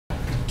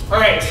All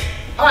right.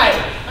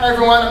 Hi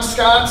everyone. I'm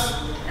Scott.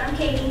 I'm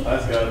Katie. Hi,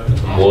 Scott.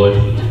 I'm Wood.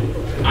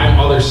 I'm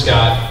other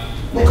Scott.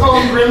 We'll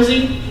call him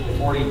Grimsie.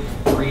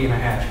 43 and a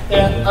half.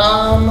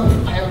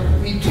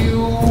 Yeah. We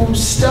do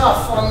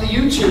stuff on the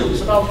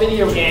YouTubes about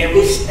video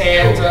games,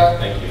 and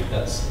Thank you.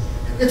 That's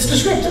it's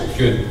descriptive.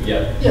 good.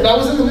 Yeah. Yeah, that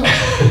was in the notes.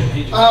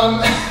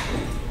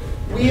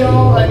 We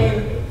all, I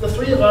mean, the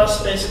three of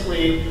us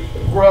basically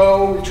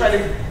grow. We try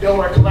to build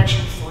our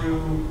collection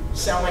through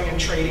selling and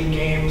trading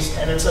games,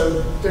 and there's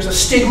a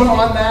stigma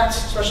on that,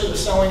 especially the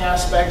selling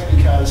aspect,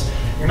 because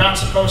you're not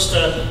supposed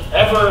to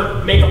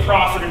ever make a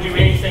profit or do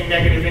anything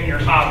negative in your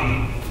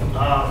hobby.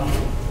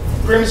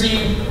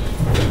 Grimsie,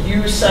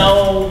 you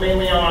sell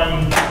mainly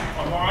online?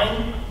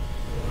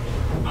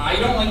 I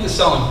don't like to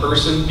sell in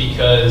person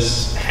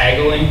because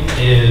haggling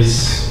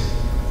is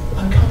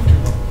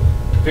Uncomfortable.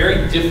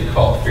 very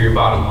difficult for your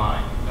bottom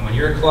line. And when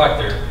you're a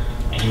collector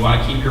and you want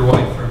to keep your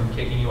wife from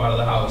kicking you out of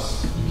the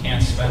house, you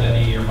can't spend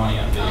any of your money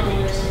on video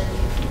games.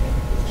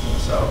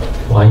 So.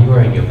 Why are you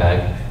wearing your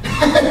bag?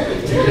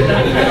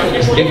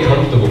 Just get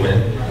comfortable,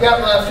 man.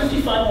 Yeah,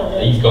 55 more Are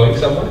minutes. you going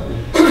somewhere?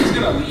 I'm just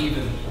going to leave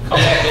and come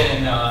back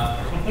in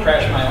and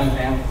crash my own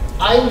family.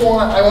 I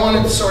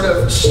wanted to sort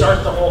of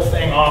start the whole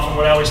thing off, and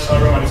what I always tell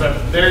everyone is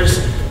that there's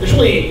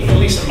really, at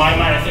least in my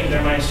mind, I think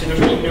their minds too, there's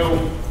really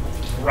no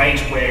right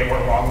way or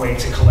wrong way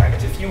to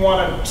collect. If you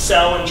want to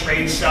sell and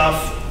trade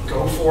stuff,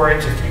 go for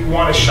it. If you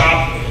want to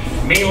shop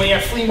mainly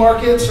at flea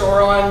markets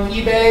or on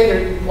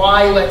eBay,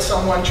 why let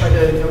someone try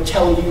to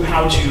tell you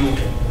how to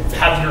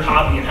have your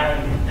hobby and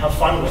have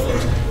fun with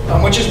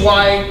it? Which is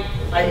why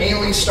I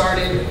mainly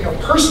started,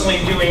 personally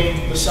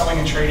doing the selling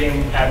and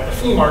trading at the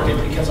flea market,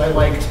 because I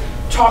liked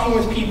talking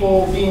with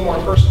people, being more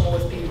personal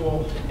with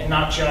people, and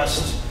not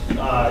just,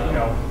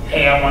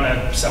 hey, I want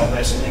to sell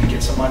this and then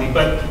get some money,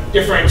 but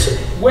different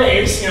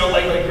ways,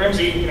 like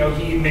Grimsie,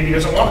 he maybe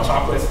doesn't want to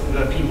talk with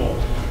the people.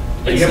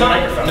 But It's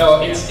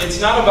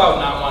not about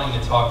not wanting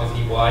to talk to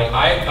people. I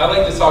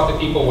like to talk to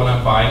people when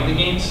I'm buying the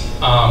games.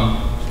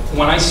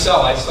 When I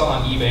sell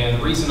on eBay, and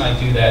the reason I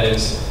do that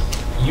is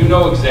you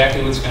know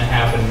exactly what's going to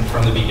happen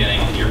from the beginning.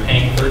 You're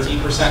paying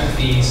 13% in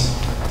fees.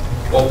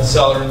 Both the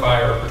seller and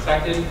buyer are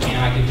protected,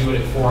 and I can do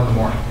it at 4 in the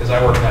morning because I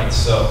work nights,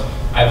 so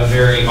I have a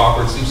very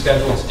awkward sleep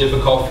schedule. It's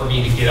difficult for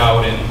me to get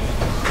out and...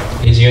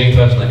 He's the only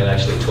person I can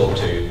actually talk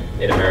to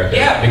in America.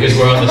 Yeah, because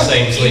we're on the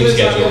same sleep he lives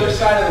schedule. on the other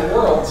side of the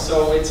world,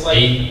 so it's like...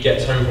 He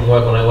gets home from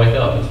work when I wake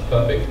up. It's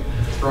perfect.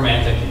 It's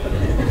romantic. You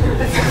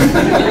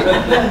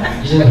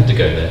didn't have to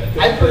go there.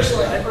 I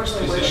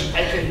personally wish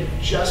I could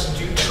just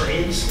do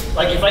trades.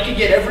 Like, if I could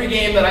get every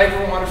game that I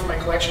ever wanted for my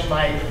collection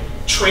by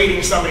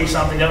trading somebody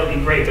something, that would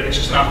be great, but it's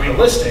just not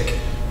realistic.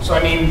 So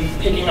I mean,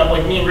 picking up,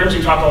 like me and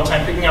Grimsie talk all the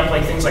time, picking up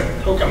like things like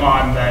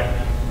Pokemon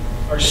that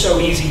are so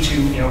easy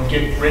to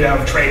get rid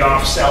of, trade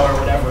off, sell, or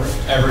whatever.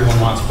 Everyone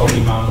wants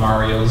Pokemon,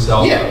 Mario,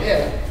 Zelda.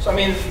 Yeah. So I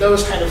mean,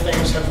 those kind of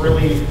things have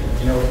really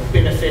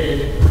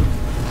benefited.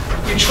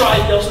 We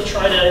also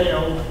try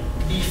to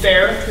be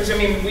fair, because I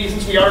mean,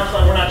 since we are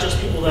we're not just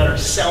people that are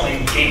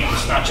selling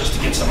games, not just to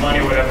get some money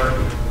or whatever.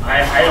 I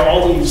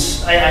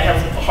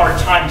have a hard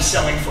time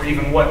selling for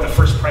even what the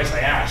first price I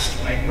asked,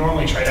 and I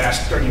normally try to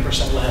ask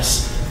 30%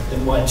 less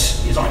than what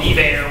is on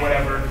eBay or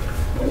whatever.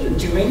 What are you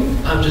doing?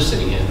 I'm just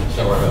sitting here.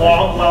 Don't worry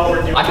about While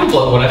we're doing I can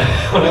vlog when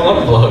I want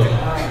to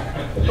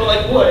vlog. But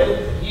like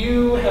Wood,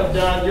 you have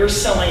done your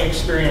selling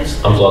experience.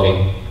 I'm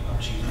vlogging.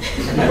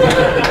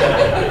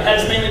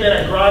 Has mainly been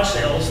at garage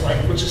sales,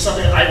 which is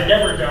something that I've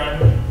never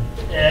done.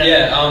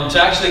 And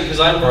because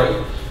I'm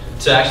broke,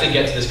 to actually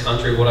get to this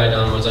country, what I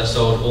done was I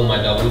sold all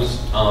my doubles,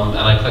 and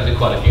I collected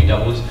quite a few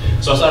doubles.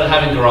 So I started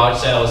having garage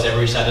sales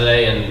every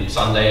Saturday and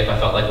Sunday if I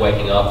felt like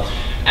waking up,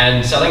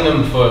 and selling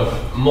them for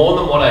more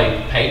than what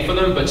I paid for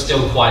them, but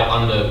still quite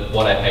under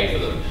what I paid for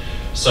them.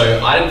 So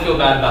I didn't feel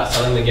bad about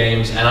selling the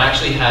games, and I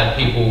actually had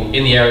people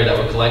in the area that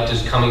were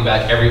collectors coming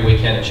back every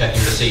weekend and checking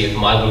to see if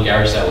my little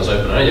garage sale was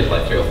open. I only did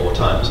like 3 or 4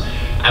 times.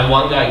 And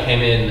one guy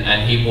came in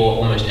and he bought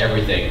almost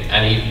everything,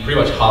 and he pretty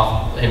much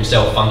half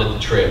himself funded the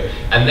trip.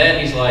 And then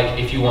he's like,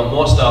 if you want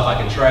more stuff, I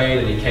can trade.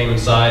 And he came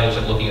inside, he was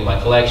like looking at my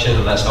collection,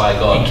 and that's how I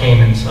got... He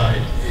came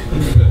inside.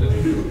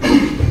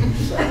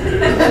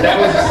 That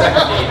was the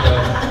second game.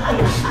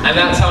 And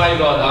that's how I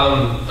got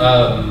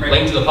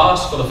Link to the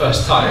Past for the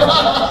first time.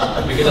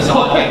 Because that's a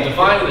hard game to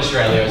find in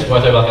Australia. It's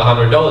worth over like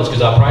 $100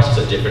 because our prices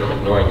are different. I'm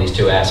ignoring these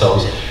 2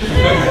 assholes.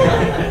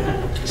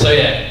 So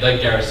yeah, the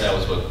garage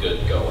sales were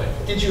good. Go away.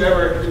 did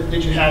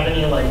you have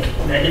any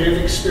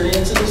negative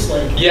experiences?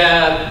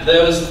 Yeah,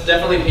 there was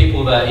definitely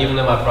people that, even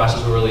though my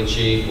prices were really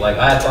cheap,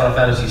 I had Final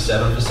Fantasy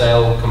VII for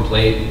sale,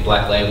 complete,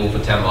 black label for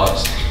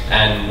 $10,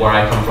 and where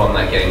I come from,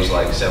 that game's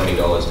like $70.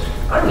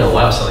 I don't know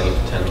why I was selling it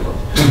for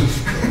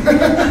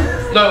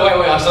 $10. No, wait,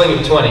 I was selling it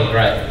for 20,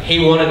 right. He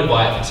wanted to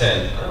buy it for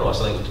 10. I don't know why I was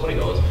selling it for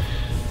 $20.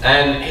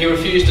 And he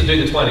refused to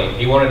do the 20.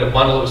 He wanted to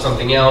bundle it with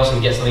something else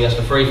and get something else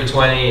for free for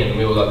 20, and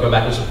we would go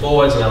backwards and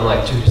forwards, and I'm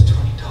like, dude, it's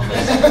 $20.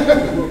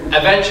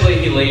 Eventually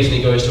he leaves and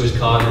he goes to his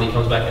car and then he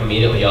comes back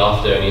immediately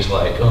after and he's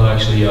like, oh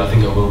actually yeah, I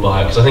think I will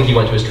buy it. Because I think he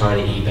went to his car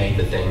and he eBayed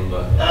the thing,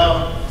 but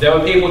there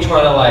were people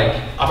trying to like,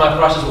 my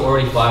prices were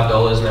already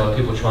 $5 and there were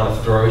people trying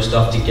to throw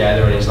stuff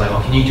together and he's like,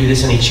 oh can you do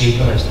this any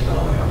cheaper? And it's like, oh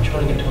I'm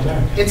trying to get to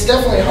America. It's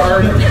definitely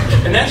hard.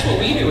 And that's what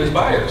we do as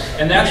buyers.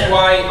 And that's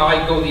why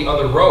I go the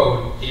other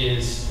road,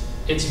 is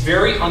it's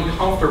very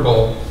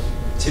uncomfortable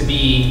to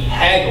be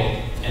haggled,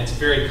 and it's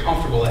very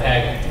comfortable to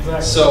haggle.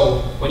 Exactly.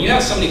 So when you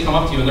have somebody come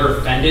up to you and they're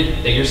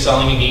offended that you're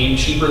selling a game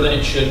cheaper than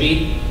it should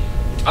be,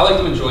 I like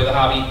to enjoy the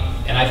hobby,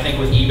 and I think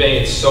with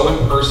eBay it's so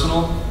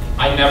impersonal.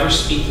 I never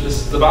speak to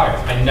the buyer.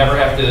 I never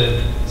have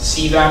to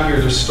see them,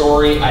 hear their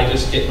story. I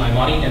just get my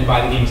money and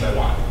buy the games I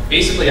want.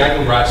 Basically, I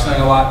go garage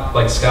selling a lot,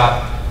 like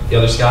Scott, the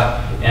other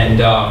Scott, and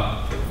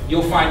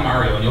you'll find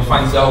Mario, and you'll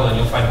find Zelda, and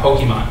you'll find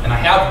Pokemon, and I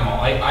have them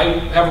all. I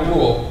have a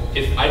rule.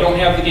 If I don't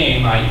have the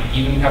game, I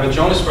even have a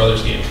Jonas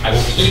Brothers game. I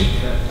will keep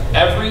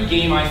every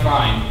game I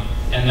find,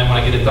 and then when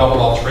I get a double,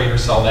 I'll trade or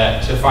sell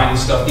that to find the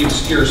stuff, the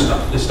obscure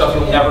stuff, the stuff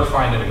you'll never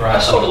find at a garage. I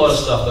sold a lot of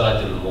stuff that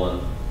I didn't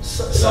want,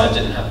 that I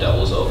didn't have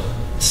doubles of.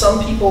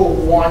 Some people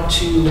want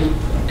to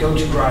go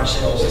to garage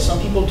sales, and some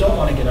people don't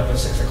want to get up at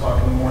 6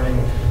 o'clock in the morning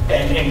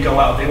and go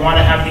out. They want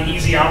to have the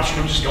easy option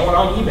of just going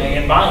on eBay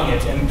and buying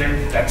it, and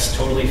that's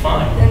totally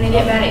fine. And then they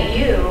get mad at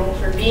you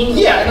for being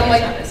and I'm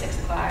like, up at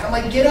 6 o'clock. I'm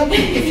like, get up.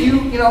 If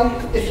you get up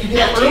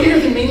earlier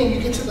than me and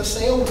you get to the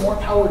sale, more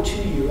power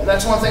to you. And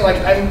that's one thing. Like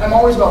I'm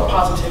always about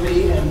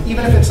positivity, and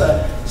even if it's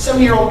a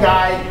 70-year-old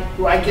guy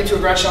who I get to a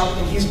garage shop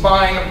and he's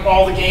buying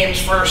all the games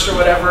first or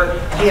whatever,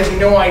 he has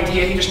no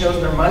idea. He just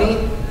knows their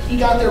money. He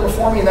got there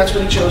before me, and that's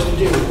what he chose to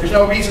do. There's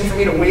no reason for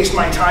me to waste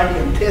my time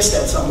being pissed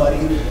at somebody.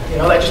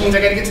 That just means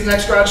I got to get to the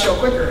next garage sale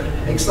quicker.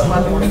 It makes the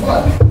hunt more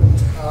fun.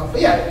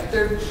 But yeah,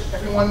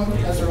 everyone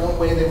has their own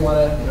way they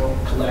want to,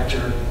 collect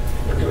or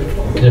go to.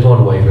 Can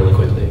everyone wave really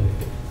quickly?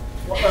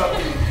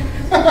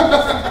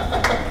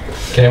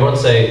 Can everyone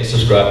say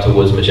subscribe to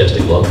Wood's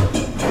Majestic Vlog?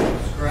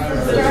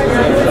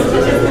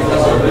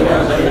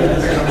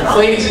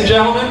 Ladies and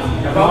gentlemen,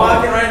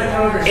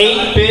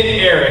 8-Bit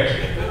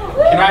Eric.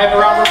 Can I have a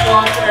round of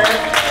applause, Eric?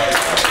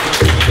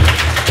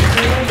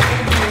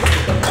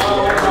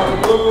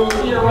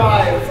 He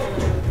arrived.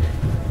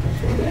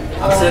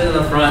 I'm sitting in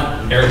the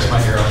front. Eric's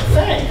my hero.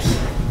 Thanks.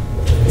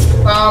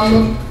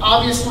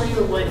 Obviously,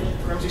 like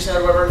Grimsie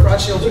said, whoever,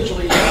 garage sales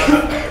usually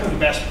the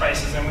best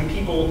prices. And when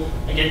people,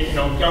 I get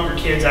younger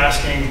kids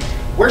asking,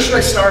 where should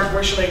I start?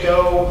 Where should I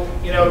go?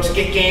 To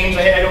get games.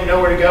 I don't know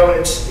where to go.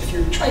 If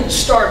you're trying to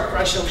start,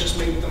 garage sales just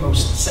make the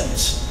most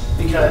sense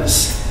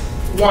because.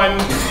 One,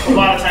 a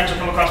lot of times I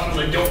come across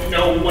people that don't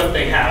know what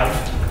they have,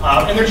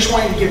 and they're just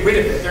wanting to get rid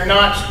of it. They're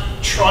not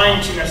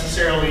trying to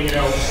necessarily,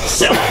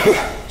 sell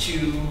it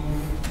to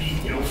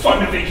be,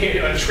 fund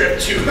a trip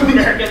to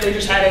America. They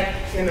just had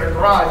it in their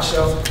garage.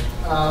 So,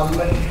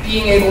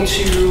 being able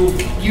to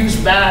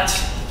use that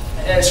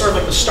as sort of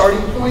like the starting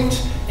point,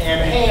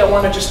 and hey, I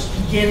want to just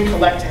begin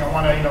collecting. I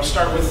want to,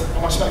 start with. I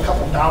want to spend a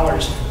couple of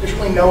dollars. There's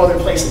really no other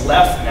place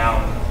left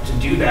now to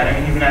do that. I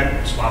mean, even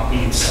at swap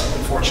meets,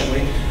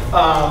 unfortunately.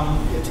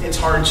 It's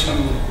hard to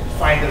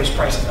find those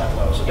prices that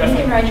low. So and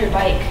you can ride your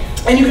bike.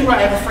 And you can ride.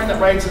 I have a friend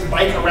that rides his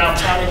bike around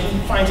town, and he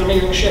finds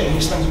amazing shit, and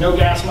he spends no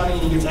gas money,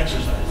 and he gets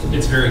exercise.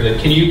 It's very good.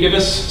 Can you give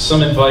us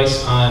some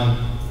advice on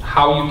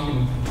how you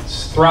can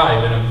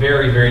thrive in a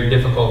very, very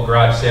difficult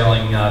garage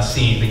sailing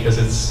scene, because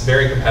it's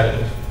very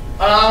competitive?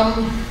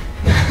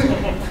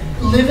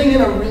 Living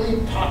in a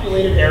really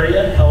populated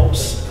area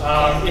helps.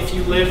 If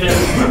you live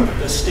in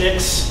the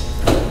sticks,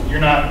 you're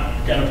not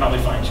going to probably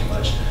find too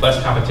much.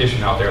 Less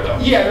competition out there, though.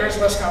 Yeah, there is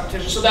less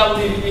competition. So that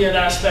would be an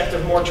aspect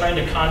of more trying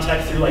to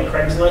contact through like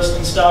Craigslist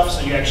and stuff,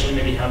 so you actually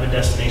maybe have a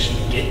destination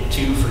to get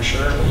to for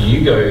sure.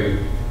 You go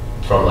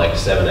from like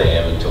 7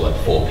 a.m. until like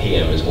 4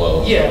 p.m. as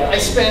well. Yeah,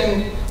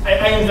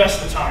 I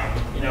invest the time.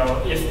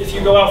 If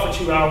you go out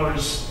for 2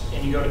 hours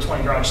and you go to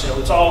 20 garage sales,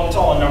 it's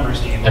all a numbers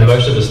game. And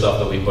most of the stuff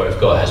that we've both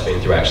got has been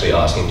through actually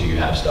asking, do you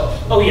have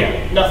stuff? Oh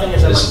yeah,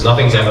 nothing's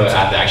ever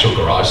at the actual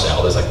garage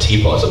sale. There's like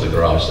teapots at the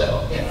garage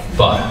sale. Yeah.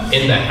 But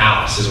in the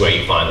house is where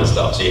you find the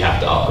stuff, so you have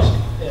to ask.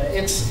 Yeah,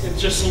 it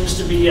just seems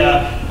to be,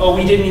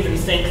 we didn't even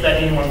think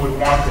that anyone would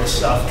want this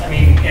stuff. I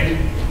mean,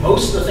 and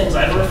most of the things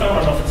I've ever found, I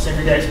don't know if it's the same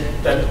for you guys,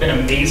 that have been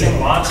amazing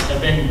lots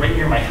have been right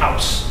near my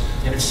house.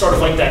 And it's sort of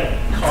like that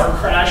car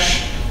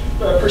crash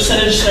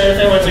percentage sort of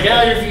thing, where it's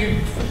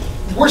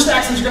like, worst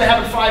accidents are going to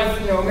happen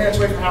 5 minutes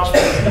away from the house.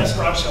 But the best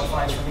garage sale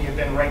finds for me have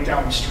been right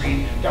down the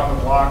street, down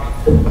the block.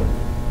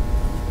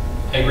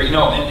 I agree.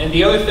 No, and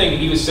the other thing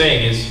he was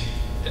saying is,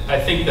 I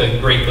think the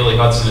great Billy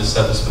Hudson has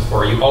said this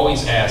before, you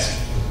always ask,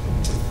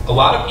 a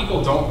lot of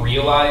people don't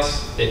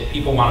realize that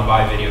people want to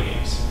buy video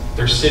games.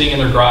 They're sitting in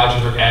their garage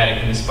or their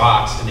attic in this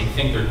box and they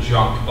think they're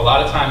junk. A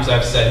lot of times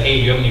I've said, hey,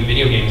 do you have any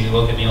video games? And they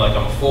look at me like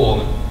I'm a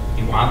fool. And,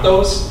 you want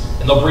those?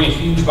 And they'll bring a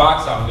huge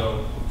box out and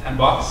go,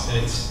 $10,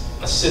 and it's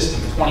a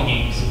system, 20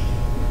 games.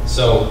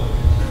 So,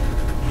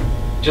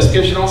 just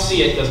because you don't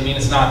see it doesn't mean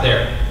it's not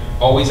there.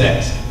 Always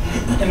ask.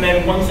 And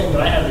then one thing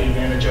that I have the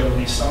advantage of, at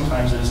least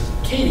sometimes, is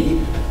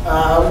Katie,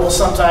 will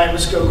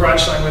sometimes go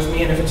garage selling with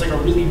me, and if it's like a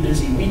really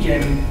busy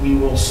weekend, we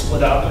will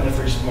split up, and if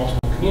there's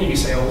multiple community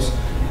sales,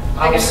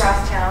 Like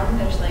across town,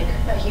 there's like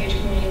a huge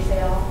community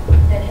sale,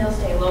 and he'll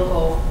stay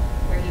local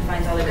where he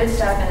finds all the good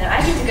stuff, and then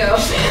I get to go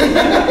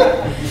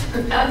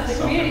out to the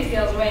community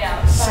sales way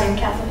out by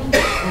Castle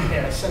Beach.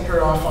 Yeah, send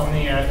her off on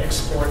the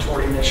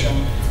exploratory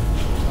mission.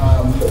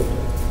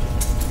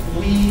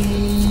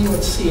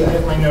 Let's see, I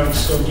have my notes,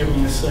 so give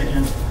me a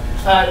second.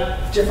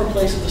 Different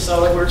places to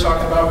sell, like we were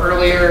talking about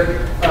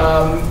earlier.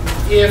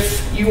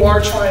 If you are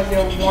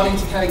trying, wanting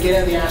to kind of get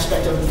into the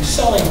aspect of the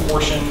selling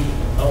portion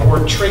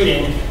or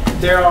trading,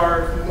 there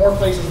are more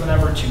places than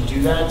ever to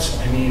do that.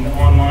 I mean,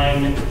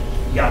 online,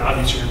 you got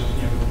obviously your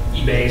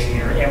eBays and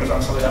your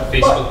Amazon, stuff like that.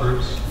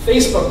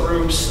 Facebook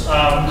groups,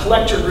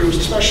 collector groups,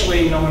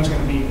 especially no one's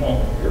going to be,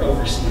 well, you're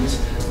overseas.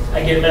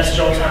 I get a message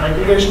all the time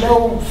like, there's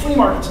no flea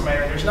markets in my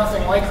area, there's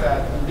nothing like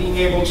that. And being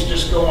able to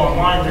just go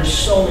online, there's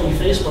so many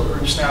Facebook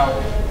groups now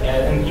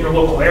in your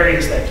local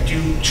areas that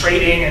do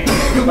trading and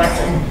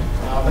collecting.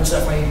 It's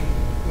definitely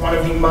one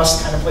of the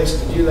must kind of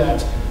places to do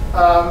that.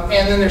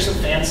 And then there's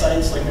some fan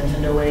sites like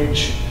Nintendo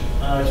Age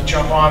to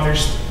jump on.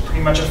 There's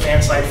pretty much a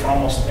fan site for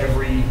almost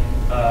every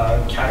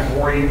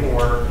category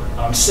or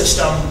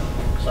system.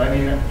 So I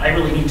mean, I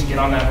really need to get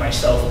on that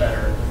myself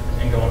better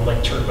and go into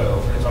like Turbo,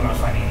 because I'm not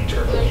finding any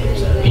Turbo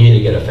games. You need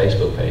to get a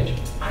Facebook page.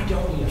 I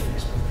don't need a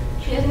Facebook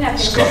page. He doesn't have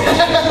to. Scottsquatch.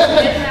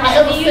 I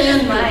have a He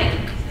uses fan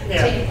mine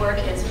Yeah. to work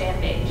his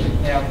fan page.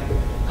 Yeah.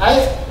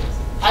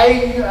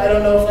 I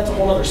don't know if that's a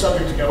whole other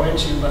subject to go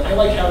into, but I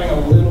like having a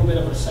little bit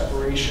of a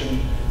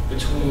separation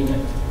between,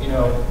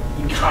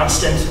 the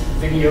constant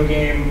video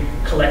game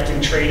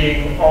collecting,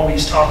 trading,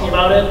 always talking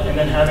about it, and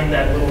then having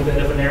that little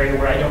bit of an area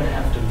where I don't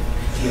have to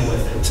deal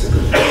with it.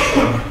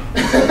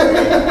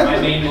 My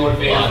main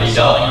motivator for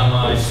selling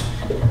online.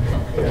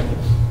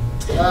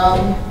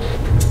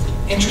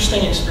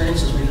 Interesting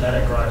experiences we've had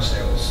at garage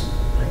sales,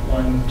 like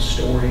one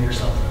story or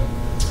something.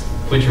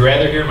 Would you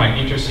rather hear my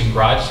interesting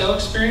garage sale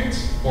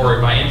experience or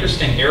my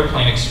interesting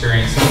airplane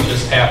experience that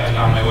just happened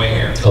on my way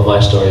here? Tell my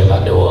story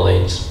about New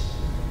Orleans.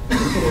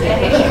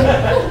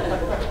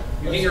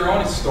 You get your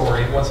own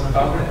story. What's it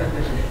about?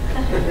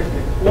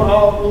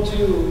 Well, we'll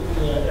do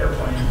the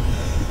airplane.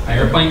 My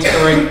airplane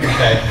story?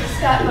 Okay.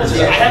 I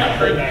haven't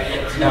heard that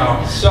yet.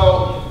 No.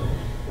 So,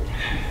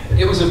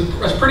 it was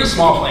a pretty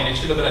small plane. It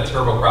should have been a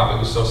turboprop. It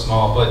was so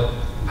small. But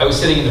I was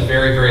sitting in the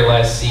very, very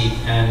last seat,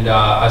 and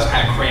I was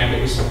kind of crammed.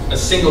 It was a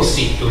single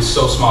seat. It was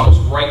so small. It was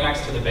right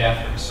next to the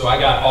bathroom. So I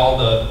got all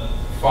the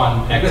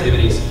fun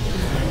activities.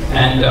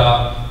 And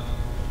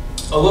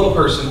a little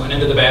person went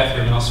into the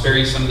bathroom, and I'll spare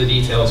you some of the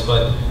details,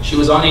 but she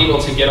was unable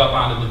to get up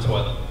onto the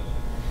toilet.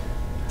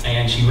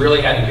 And she really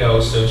had to go,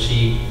 so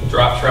she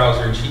dropped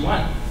trouser and she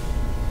went.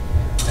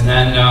 And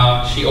then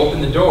she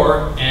opened the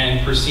door and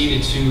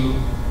proceeded to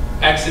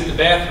exit the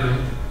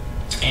bathroom,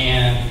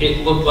 and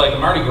it looked like a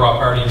Mardi Gras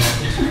party in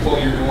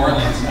New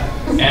Orleans.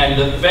 And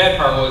the bad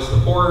part was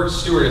the poor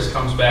stewardess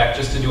comes back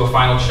just to do a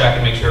final check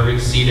and make sure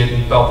everybody's seated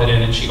and belted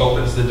in, and she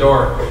opens the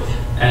door.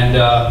 And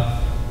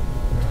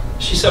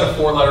she said a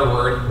 4-letter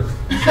word.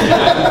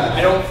 I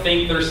don't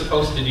think they're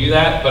supposed to do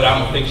that, but I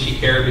don't think she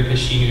cared because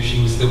she knew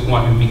she was the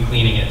one who'd be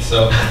cleaning it.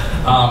 So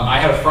I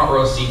had a front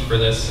row seat for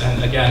this.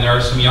 And again, there are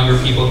some younger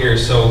people here,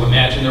 so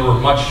imagine there were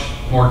much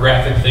more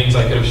graphic things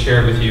I could have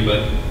shared with you,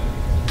 but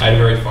I had a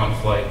very fun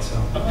flight. So.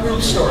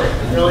 Approved story,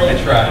 really? I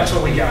tried. That's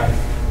what we got.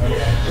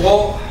 Okay.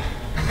 Well,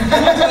 I'll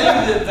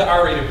tell you the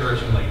R-rated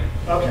version later.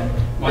 Okay.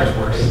 Much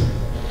worse.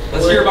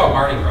 Let's hear about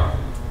Mardi Gras.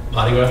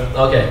 Mardi Gras?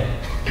 Okay.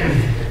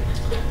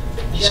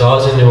 So I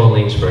was in New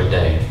Orleans for a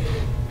day,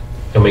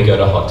 and we go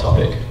to Hot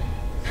Topic.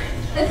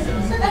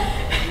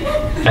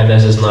 And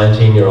there's this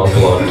 19-year-old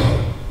blonde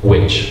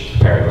witch,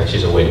 apparently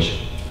she's a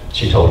witch.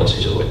 She told us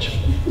she's a witch.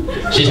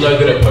 She's no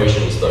good at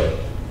potions though.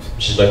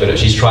 She's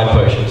tried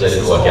potions, they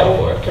didn't work out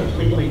for her.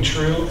 Completely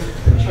true.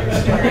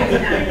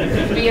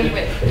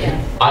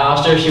 I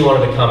asked her if she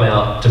wanted to come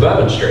out to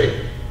Bourbon Street,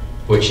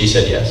 which she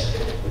said yes.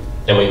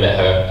 And we met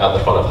her out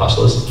the front of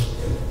Hustlers,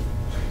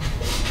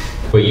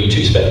 where you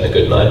two spent a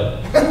good night.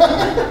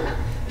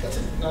 This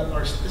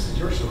is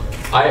your story.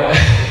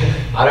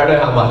 I don't know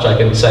how much I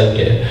can say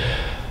here,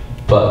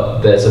 but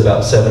there's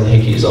about 7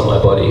 hickeys on my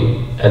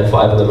body, and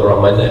 5 of them are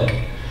on my neck.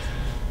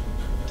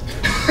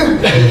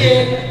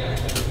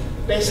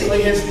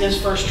 Basically, his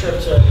first trip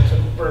to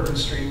Bourbon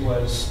Street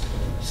was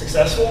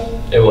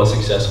successful. It was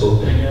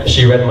successful. Yeah.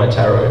 She read my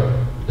tarot.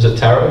 Is it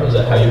tarot? Is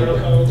that how you? Tarot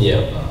card?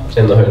 Yeah.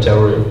 In the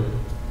hotel room.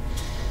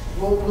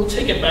 We'll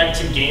take it back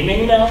to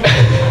gaming now. To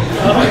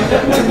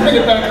bring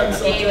it back on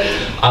subject.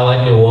 I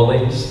like New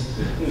Orleans.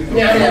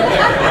 Yeah.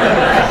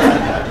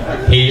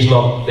 He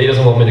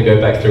doesn't want me to go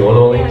back through New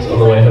Orleans on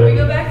the way home. We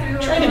go back through.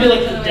 Trying to be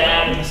like the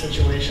dad in the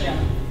situation. Yeah.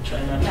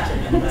 Trying not to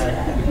take him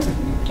back.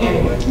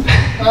 Anyway.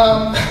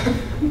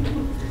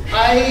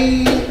 I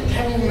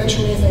haven't even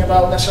mentioned anything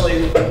about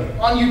necessarily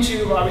on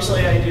YouTube.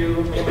 Obviously, I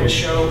do a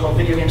show called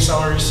Video Game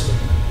Sellers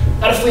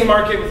at a flea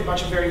market with a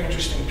bunch of very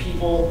interesting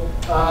people.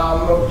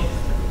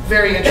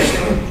 Very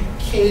interesting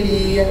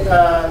Katie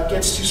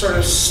gets to sort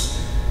of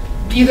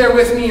be there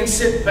with me and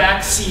sit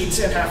back seats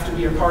and have to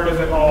be a part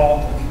of it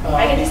all.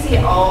 I get to see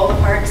all the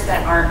parks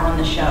that aren't on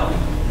the show.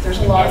 There's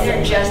a lot of They're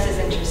things just as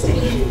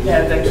interesting.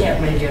 that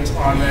can't make it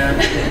on there.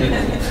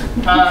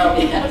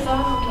 Yeah, some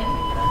of them can't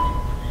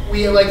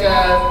make it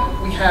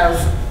on. We have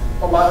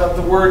a lot of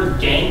the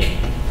word gank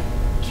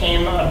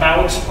came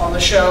about on the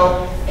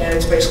show, and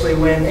it's basically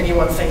when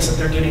anyone thinks that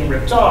they're getting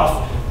ripped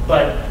off,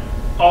 but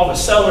all the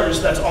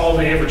sellers, that's all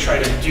they ever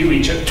try to do to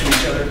each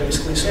other,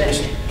 basically. So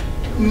there's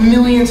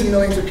millions and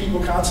millions of people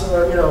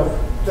constantly,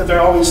 that they're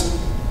always,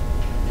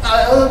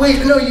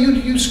 wait, no,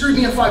 you screwed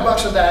me in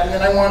 $5 of that, and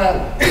then I want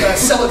to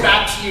sell it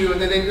back to you,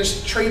 and then they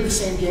just trade the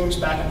same games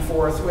back and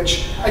forth,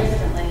 which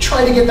I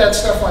try to get that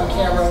stuff on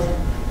camera.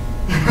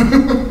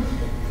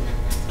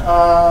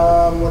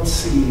 Let's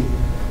see.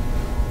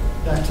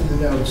 Back to the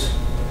notes.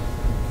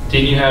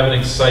 Didn't you have an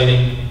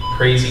exciting,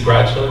 crazy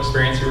garage sale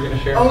experience you were going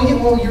to share? Oh, yeah,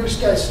 well, your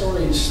guys'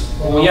 stories.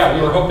 Well, yeah,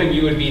 we were hoping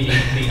you would be the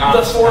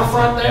the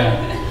forefront there.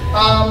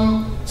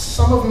 Yeah.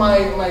 Some of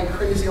my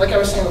crazy, like I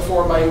was saying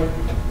before, my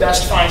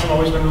best finds have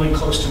always been really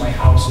close to my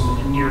house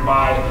and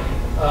nearby.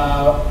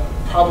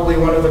 Probably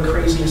one of the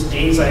craziest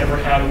days I ever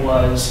had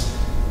was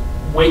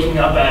waking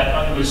up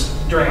it was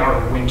during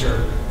our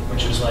winter,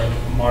 which is like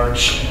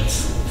March, and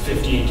it's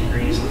 58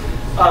 degrees.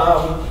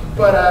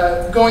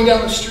 But going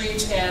down the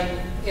street, and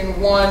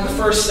the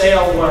first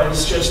sale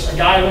was just a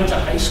guy I went to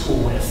high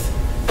school with,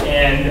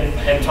 and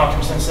I hadn't talked to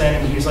him since then,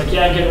 and he was like,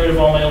 yeah, get rid of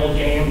all my old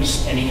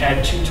games, and he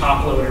had 2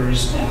 top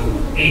loaders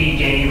and 80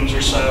 games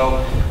or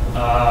so,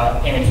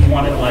 and he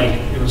wanted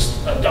it was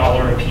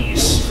 $1 a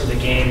piece for the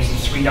games and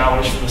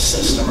 $3 for the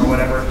system or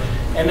whatever.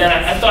 And then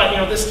I thought,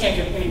 this can't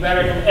get any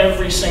better, and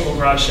every single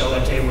garage sale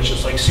that day was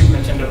just like Super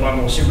Nintendo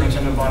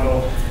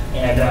bundle,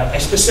 and I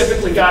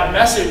specifically got a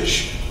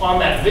message on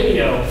that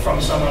video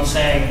from someone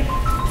saying,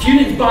 if you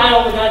didn't buy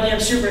all the goddamn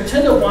Super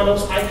Nintendo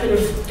bundles, I could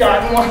have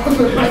gotten one of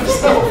them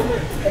myself.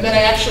 And then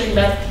I actually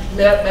met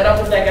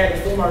up with that guy at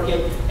the flea market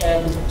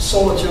and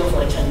sold it to him for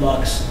like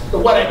 $10. But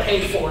what I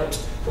paid for it.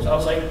 So I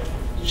was like,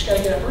 you just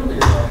gotta get up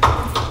earlier.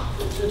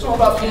 So it's all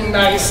about being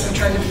nice and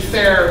trying to be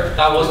fair.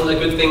 That wasn't a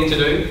good thing to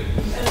do.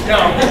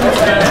 No.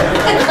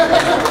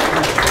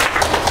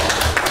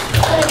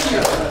 Thank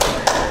you.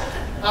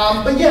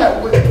 But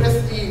yeah, with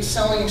the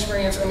selling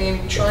experience,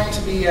 trying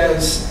to be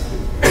as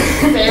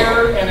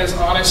fair and as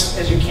honest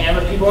as you can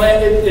with people,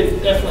 and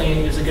it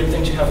definitely is a good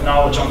thing to have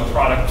knowledge on the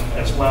product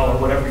as well, or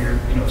whatever you're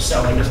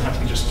selling. It doesn't have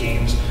to be just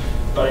games.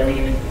 But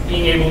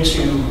being able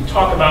to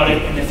talk about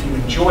it, and if you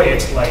enjoy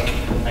it,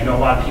 I know a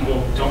lot of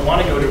people don't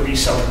want to go to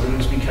reseller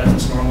booths because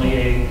it's normally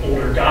an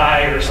older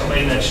guy or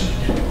somebody that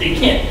they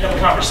can't have a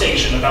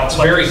conversation about. It's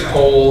very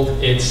cold.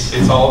 It's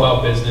all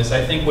about business.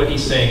 I think what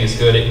he's saying is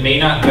good. It may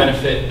not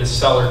benefit the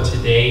seller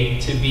today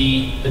to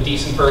be a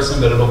decent person,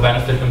 but it'll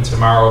benefit them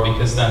tomorrow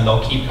because then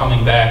they'll keep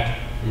coming back.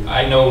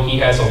 I know he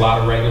has a lot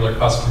of regular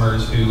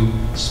customers who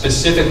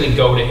specifically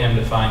go to him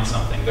to find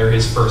something. They're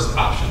his first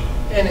option.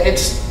 And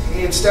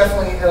it's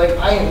definitely,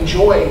 I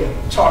enjoy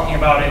talking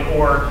about it,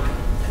 or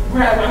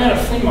I'm at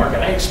a flea market,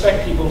 I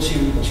expect people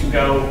to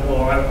go,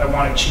 well, I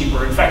want it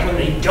cheaper. In fact, when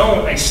they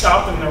don't, I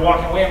stop them and they're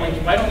walking away. I'm like,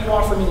 why don't you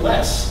offer me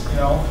less?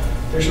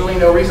 There's really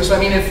no reason.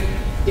 So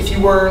if you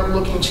were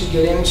looking to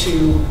get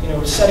into,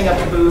 setting up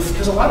a booth,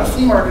 because a lot of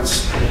flea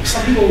markets,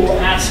 some people will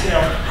ask,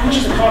 how much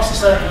does it cost to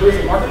set up a booth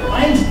at market?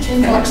 Mine's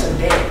 $10 a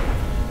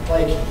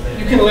day.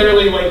 You can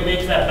literally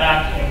make that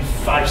back in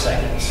 5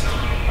 seconds.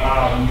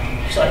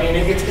 So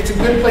it's a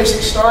good place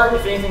to start,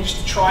 if anything, just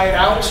to try it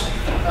out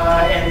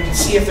and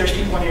see if there's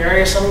people in your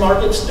area. Some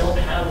markets don't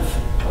have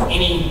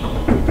any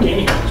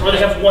gaming booths, or they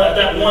have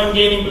that one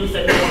gaming booth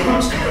that no one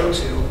wants to go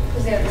to.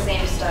 Because they have the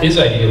same stuff. His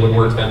idea would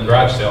work on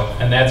garage sale,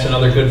 and that's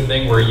another good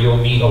thing where you'll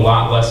meet a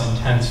lot less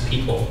intense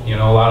people. A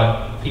lot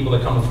of people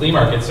that come to flea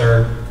markets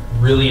are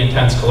really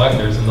intense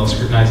collectors, and they'll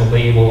scrutinize a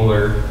label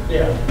or...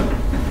 Yeah.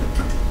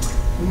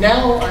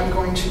 Now I'm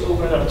going to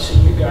open it up to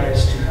you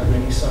guys to have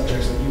any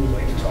subjects that you would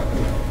like to talk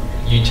about.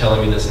 You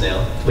telling me this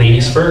now?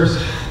 Ladies first.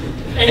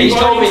 He's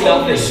told me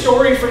nothing. A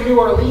story from New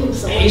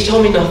Orleans. He's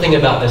told me nothing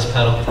about this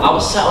panel. I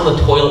was sat on the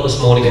toilet this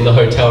morning in the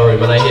hotel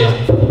room and I hear,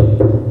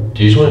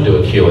 do you just want to do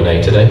a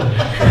Q&A today?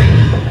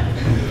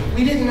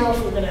 We didn't know if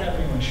we were going to have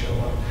anyone show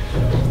up.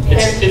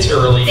 It's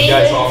early. You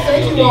guys all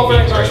Thank feel you all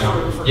very the much right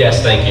now. for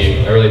Yes, thank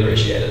you. I really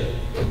appreciate it.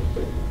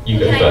 You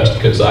go first,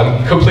 because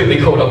I'm completely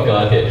caught off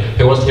guard here.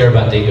 Who wants to hear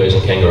about dingoes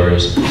and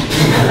kangaroos?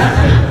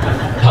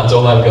 That's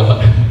all I've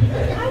got.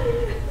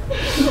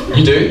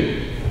 You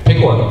do?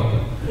 Pick one.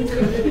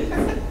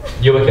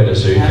 You work at a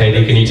zoo.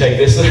 Katie, can you take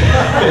this?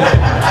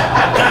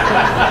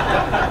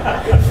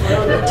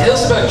 Tell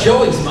us about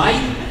Joey's,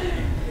 mate.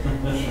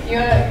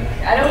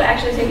 I don't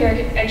actually take care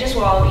of just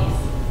wallabies.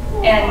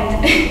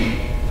 And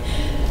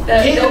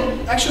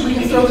actually, we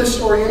can throw this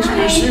story into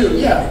your zoo.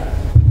 Yeah.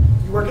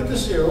 You work at the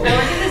zoo. I work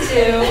at the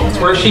zoo. That's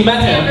where she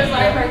met him. Campus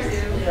Lion Park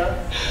Zoo. Yeah.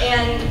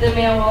 And the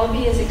male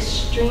wallaby is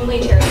extremely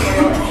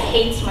territorial and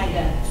hates my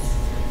guts.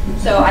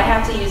 So I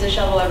have to use a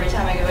shovel every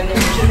time I go in there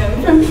to keep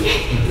him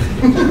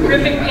from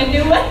ripping me a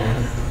new one.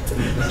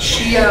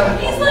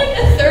 He's like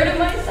a third of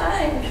my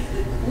size.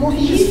 Well,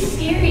 He's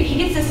scary.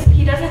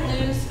 He doesn't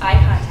lose eye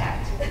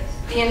contact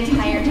the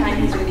entire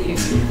time he's with you.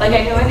 Like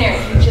I go in there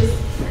and he just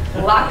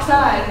locks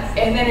on,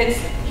 and then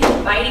he's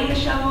biting the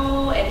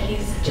shovel and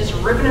he's just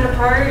ripping it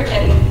apart,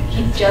 and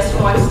he just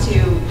wants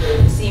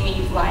to see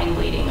me lying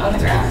bleeding on the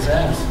ground.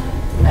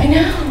 I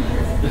know.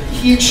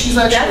 She's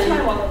actually. That's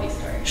my wallaby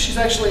story. She's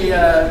actually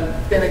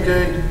been a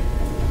good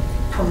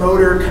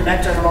promoter,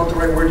 connector, I don't know what the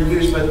right word to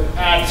use, but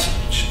at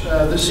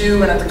the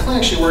zoo and at the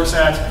clinic she works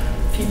at,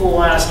 people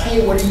will ask,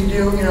 hey, what do you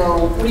do,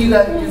 what do you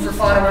got to do for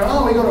fun? I'm like,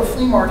 oh, we go to a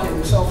flea market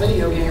and sell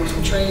video games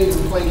and trade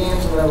and play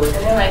games or whatever. And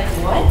they're like,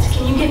 what?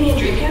 Can you give me a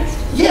Dreamcast?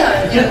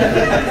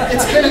 Yeah,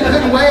 it's been a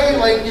good way,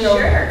 like,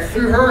 Sure.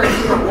 through her and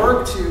through her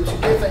work to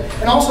give things.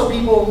 And also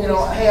people,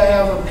 hey, I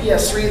have a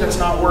PS3 that's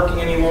not working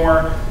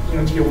anymore,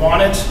 do you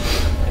want it?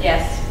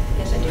 Yes.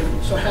 Yes, I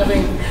do. So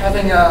having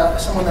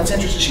someone that's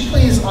interested, she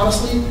plays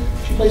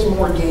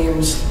more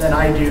games than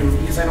I do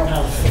because I don't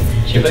have.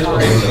 She plays more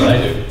games than I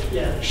do.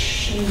 Yeah,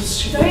 she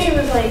Somebody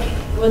was like,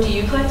 well, do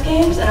you collect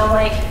games? And I'm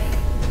like,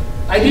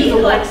 I do. he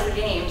collects the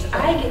games.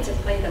 I get to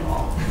play them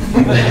all.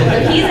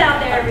 But he's out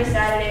there every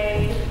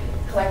Saturday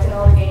collecting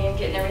all the games,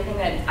 getting everything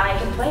that I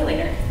can play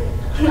later.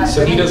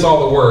 So he does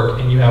all the work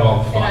and you have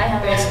all the And I fun.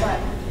 have all the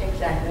fun.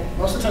 Exactly.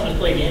 Most of the time I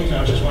play games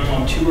now, it's just when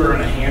I'm on tour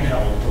and a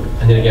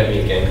handheld. I need to get me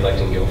a game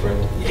collecting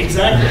girlfriend.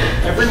 Exactly.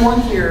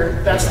 Everyone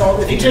here, that's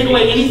the if you take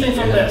away anything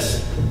from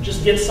this,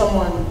 just get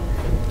someone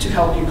to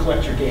help you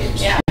collect your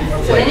games. Yeah.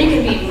 So then you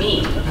can be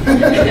me.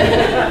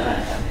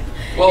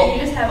 Well, and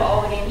you just have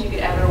all the games you could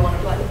ever want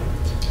to play.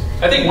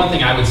 I think one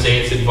thing I would say,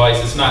 it's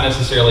advice. It's not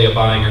necessarily a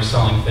buying or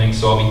selling thing,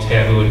 so I'll be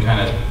taboo and kind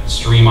of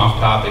stream off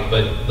topic.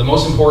 But the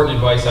most important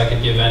advice I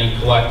could give any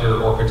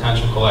collector or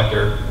potential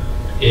collector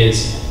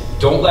is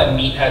don't let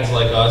meatheads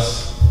like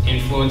us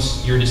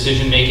influence your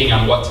decision making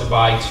on what to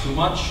buy too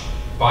much.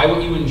 Buy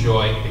what you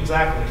enjoy.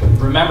 Exactly.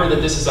 Remember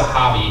that this is a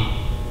hobby.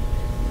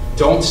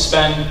 Don't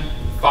spend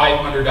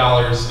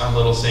 $500 on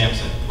Little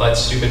Samson. Let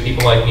stupid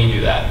people like me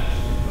do that.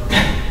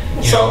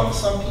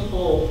 Some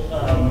people.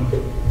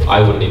 I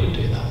wouldn't even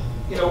do that.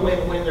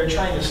 When they're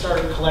trying to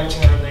start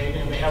collecting or they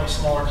have a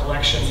smaller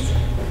collection,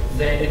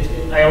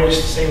 I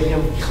always say,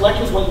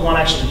 collect with what you want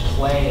to actually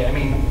play. I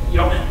mean,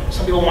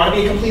 some people want to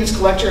be a completist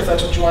collector if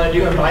that's what you want to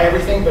do and buy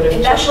everything, but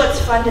if that's what's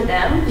fun to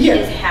them, yeah.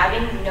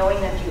 is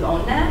knowing that you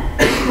own that,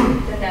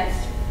 then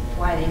that's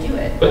why they do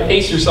it. But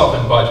pace yourself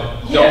and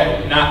budget. Yeah.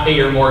 Don't not pay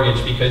your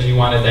mortgage because you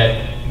wanted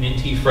that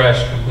minty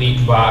fresh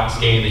complete box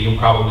game that you'll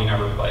probably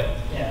never play.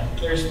 Yeah,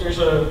 there's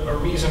a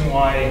reason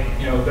why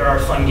there are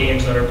fun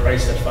games that are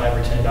priced at $5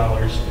 or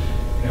 $10,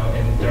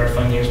 and there are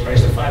fun games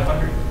priced at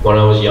 $500. When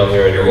I was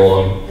younger and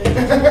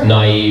more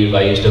naive,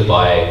 I used to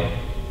buy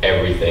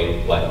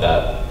everything like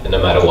that, no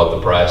matter what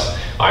the price.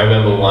 I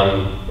remember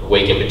one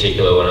week in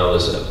particular when I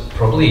was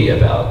probably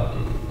about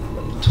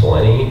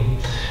 20.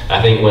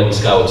 I think when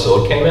Skyward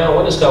Sword came out.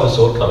 When did Skyward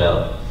Sword come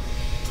out?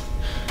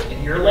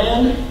 In your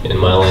land? In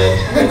my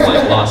land.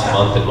 Like last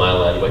month in my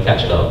land. We're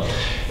catching up.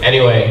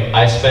 Anyway,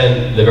 I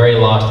spent the very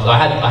last. I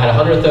had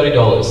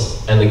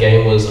 $130, and the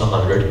game was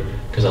 $100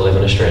 because I live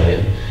in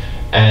Australia.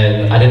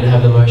 And I didn't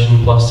have the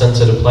Motion Plus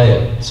sensor to play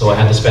it, so I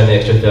had to spend the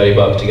extra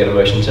 $30 to get a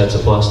Motion Sensor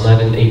Plus, and I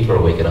didn't eat for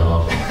a week and a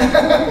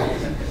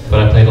half.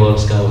 But I played a lot of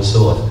Skyward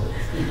Sword.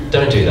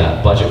 Don't do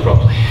that. Budget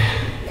properly.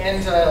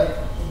 And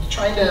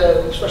trying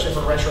to, especially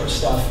for retro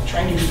stuff,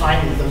 trying to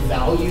find the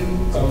value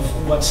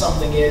of what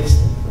something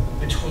is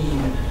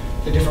between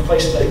the different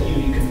places that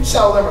you can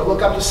sell them or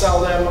look up to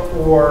sell them,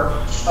 or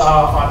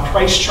on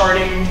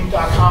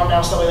pricecharting.com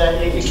now, stuff like that.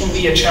 It can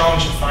be a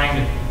challenge to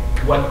find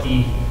what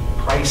the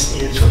price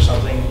is for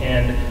something.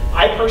 And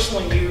I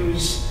personally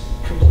use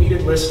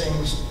completed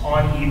listings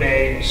on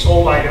eBay,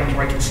 sold items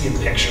where I can see a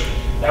picture.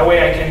 That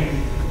way I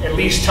can at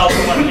least tell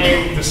someone,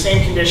 hey, the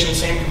same condition,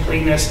 same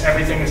completeness,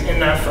 everything is in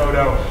that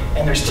photo,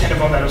 and there's 10 of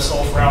them that have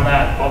sold for around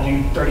that. I'll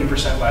do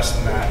 30% less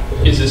than that.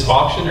 Is this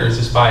auction or is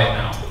this buy it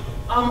now?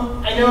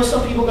 I know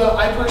some people go,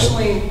 I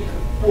personally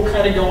will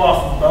kind of go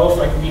off of both,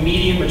 like the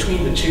median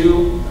between the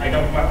two.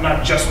 I'm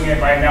not just looking at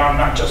buy it now, I'm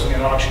not just looking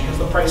at auction, because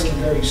the price can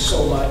vary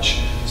so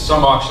much.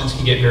 Some auctions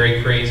can get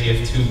very crazy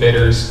if two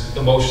bidders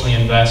emotionally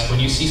invest. When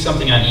you see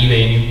something on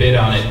eBay and you bid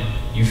on it,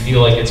 you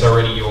feel like it's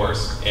already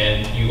yours,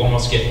 and you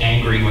almost get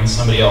angry when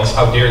somebody else,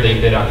 how dare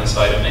they bid on this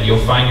item, and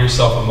you'll find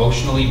yourself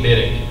emotionally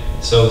bidding.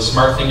 So the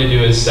smart thing to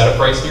do is set a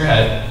price in your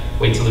head,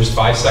 wait till there's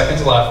 5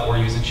 seconds left, or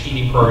use a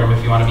cheating program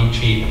if you want to be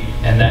cheap,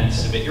 and then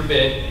submit your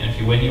bid, and if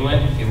you win, you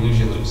win, if you lose,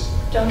 you lose.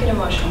 Don't get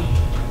emotional.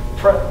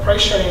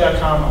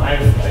 Pricecharting.com,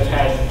 I've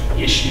had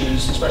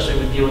issues, especially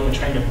with dealing with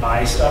trying to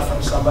buy stuff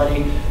from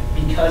somebody,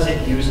 because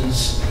it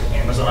uses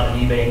Amazon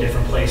and eBay in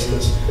different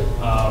places.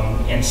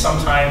 And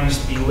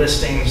sometimes the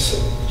listings,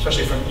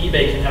 especially from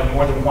eBay, can have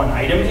more than one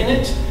item in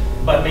it,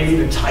 but maybe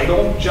the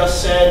title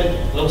just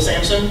said Little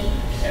Samson,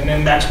 and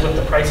then that's what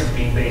the price is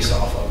being based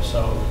off of.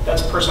 So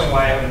that's personally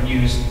why I haven't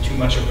used too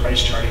much of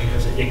price charting,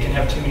 because it can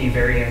have too many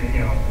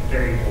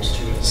variables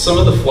to it. Some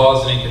of the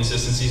flaws and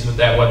inconsistencies with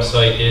that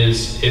website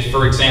is if,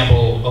 for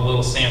example, a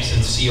little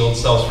Samson sealed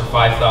sells for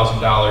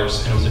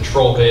 $5,000 and it was a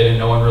troll bid and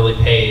no one really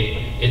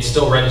paid, it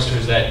still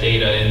registers that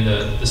data in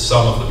the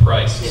sum of the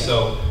price. Yeah.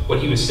 So what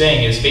he was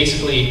saying is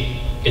basically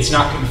it's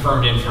not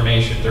confirmed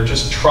information. They're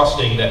just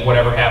trusting that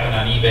whatever happened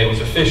on eBay was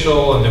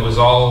official and it was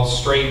all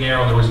straight and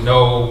narrow and there was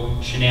no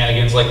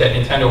shenanigans like that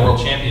Nintendo World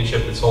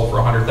Championship that sold for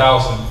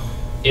 $100,000.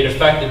 It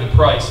affected the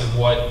price of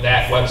what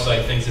that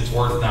website thinks it's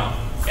worth now.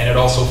 And it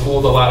also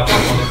fooled a lot of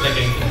people into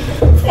thinking,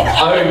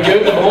 Oh,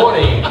 good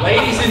morning.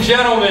 ladies and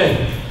gentlemen,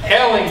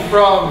 hailing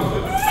from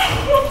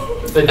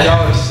the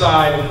dark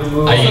side of the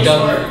moon. Are you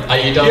done? Are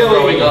you done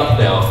throwing up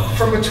now?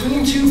 From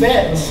between two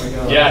beds.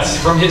 Yes,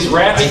 from his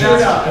rat's I heard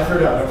nest. out.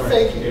 Don't worry.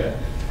 Thank you. Yeah.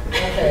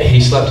 Okay. He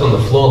slept on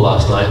the floor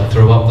last night and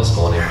threw up this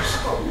morning.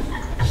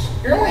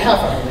 You're only half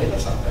hour late,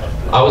 that's not bad.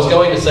 I was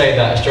going to say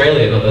that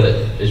Australia, not that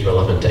it is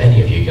relevant to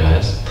any of you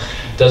guys,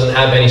 doesn't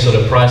have any sort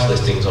of price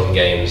listings on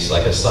games,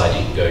 like a site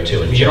you can go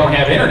to and You don't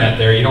have internet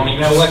there, you don't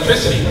even have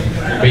electricity.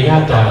 But you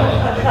have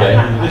dial-up,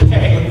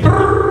 okay?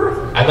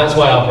 And that's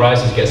why our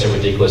prices get so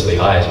ridiculously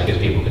high, is because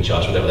people can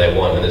charge whatever they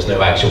want and there's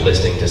no actual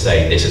listing to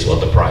say this is what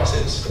the price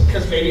is.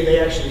 Because maybe they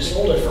actually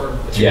sold it for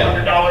 $200.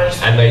 Yeah.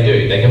 And they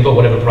do. They can put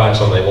whatever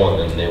price on they want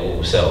and they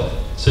will sell.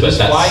 So But just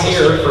that's fly here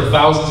Australia. for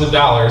thousands of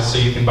dollars so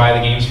you can buy the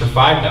games for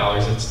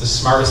 $5. It's the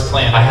smartest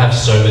plan. I have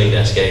so many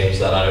NES games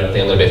that I don't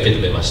think I'm going to be able to fit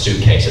them in my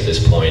suitcase at this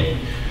point.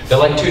 They're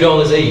like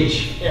 $2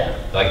 each. Yeah.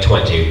 Like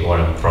 20 where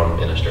I'm from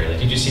in Australia.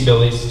 Did you see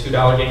Billy's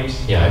 $2 games?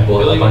 Yeah, I bought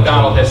Billy a bunch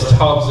McDonald of has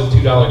tubs of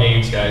 $2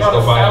 games, guys. About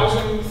Go buy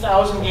them.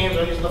 1,000 games.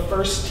 I use the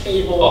first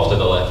table. Off to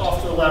the left.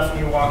 Off to the left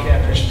when you walk in.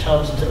 There's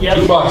tubs of yep.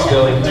 $2,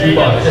 Billy. There you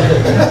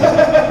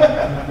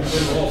 $2.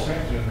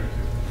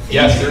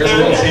 Yes, there is a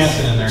little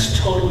Samson in there. It's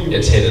totally.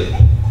 It's hidden.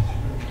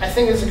 I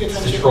think it's a good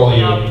time To to troll open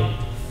you.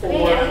 up for.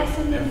 Wait, I have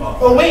something.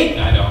 Oh wait,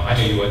 I know, I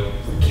knew you would.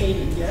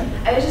 Katie. Yeah.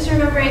 I was just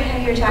remembering how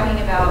you were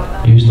talking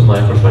about. Use the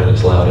microphone,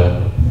 it's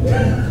louder.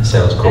 It sounds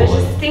I was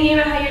cooler. just thinking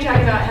about how you're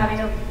talking about having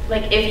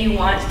like if you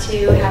want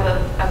to have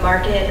a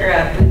market or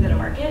a booth at a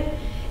market,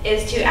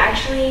 is to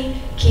actually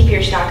keep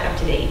your stock up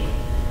to date.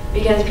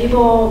 Because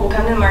people will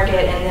come to the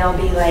market and they'll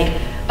be like,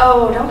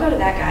 oh, don't go to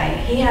that guy.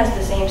 He has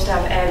the same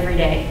stuff every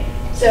day.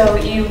 So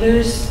you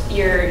lose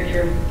your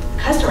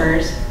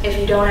customers if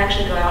you don't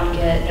actually go out and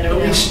get And at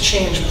least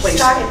change places.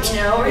 stock,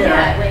 or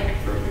like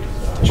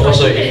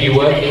Also, if you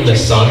work in the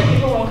sun,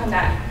 people won't come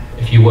back.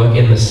 if you work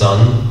in the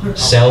sun,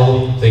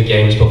 sell the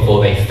games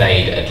before they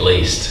fade at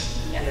least.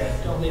 Yeah.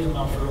 Don't leave them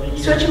out for a year.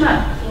 Switch them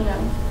up,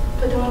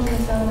 put the ones in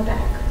the sun in the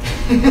back.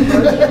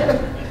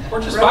 Or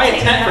just buy a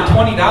tent for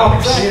 $20.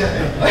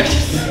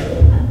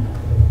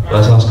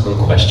 Let's ask them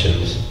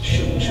questions.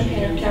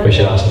 We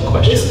should ask them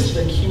This is questions.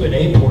 the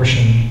Q&A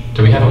portion.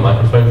 Do we have a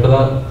microphone for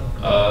that?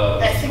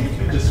 I think.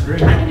 Disagree.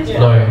 No,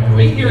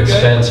 You're it's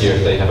good. fancier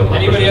if they have a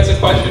microphone. Anybody has a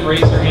question,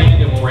 raise their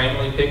hand and we'll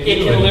randomly pick It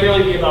you. can and-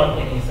 literally be about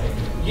anything.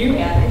 You,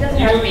 Yeah, it doesn't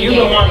have to be you're the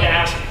gaming. one to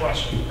ask a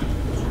question.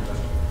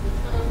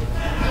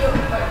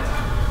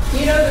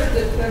 You know that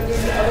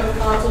there's other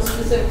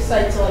console-specific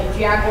sites like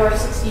Jaguar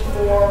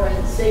 64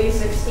 and Sega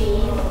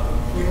 16.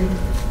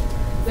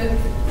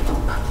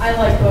 I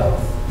like both.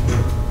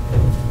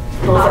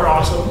 Both are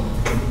awesome.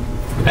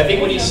 I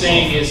think what he's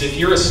saying is if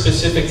you're a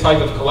specific type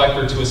of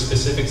collector to a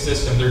specific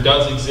system, there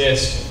does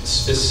exist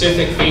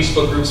specific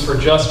Facebook groups for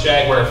just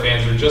Jaguar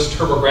fans or just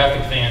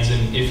TurboGrafx fans,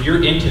 and if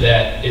you're into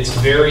that, it's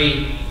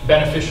very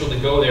beneficial to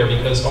go there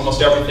because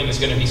almost everything is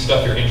going to be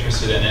stuff you're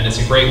interested in, and it's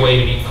a great way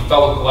to meet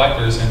fellow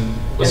collectors. And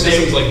with And they-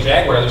 systems like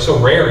Jaguar, they're so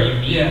rare, you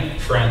need Yeah.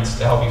 friends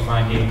to help you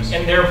find games.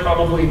 And they're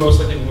probably most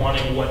likely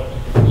wanting what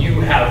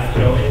you have,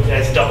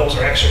 as doubles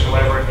or extras or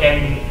whatever.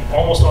 And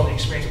almost all the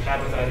experience I've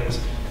had with that is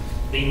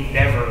they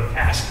never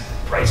ask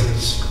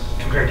prices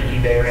compared to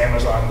eBay or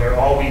Amazon. They're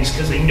always,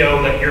 because they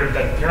know that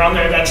you're on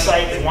that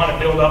site, they want to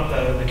build up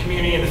the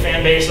community and the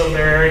fan base of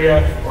their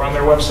area or on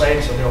their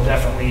website, so they'll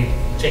definitely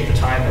take the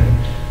time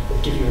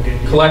and give you a good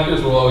deal.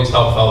 Collectors will always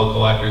help fellow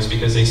collectors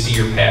because they see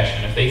your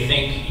passion. If they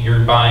think you're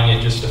buying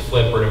it just to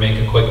flip or to make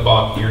a quick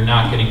buck, you're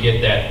not going to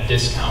get that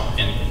discount.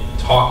 And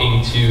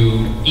talking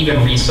to even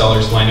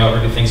resellers who I know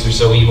everybody thinks they're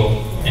so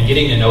evil, and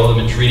getting to know them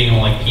and treating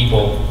them like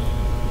people,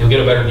 you'll get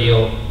a better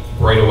deal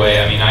right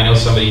away. I mean, I know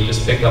somebody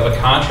just picked up a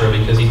Contra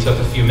because he took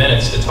a few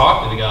minutes to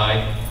talk to the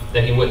guy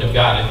that he wouldn't have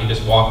gotten if he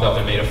just walked up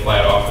and made a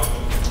flat offer.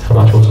 How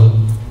much was it?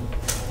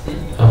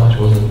 How much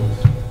was it?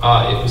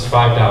 It was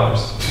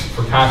 $5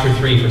 for Contra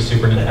 3 for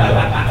Super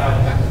Nintendo.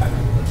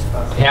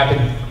 It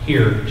happened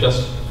here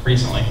just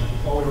recently.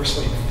 While we were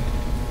sleeping.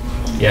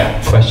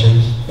 Yeah.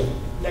 Questions?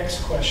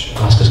 Next question.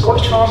 Ask us Or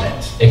questions.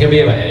 comments. It can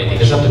be about anything. It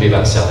doesn't have to be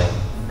about selling.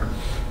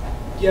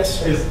 Yes,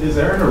 sir. Is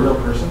Aaron a real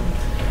person?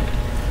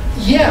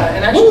 Yeah,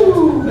 and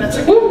actually, that's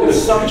a good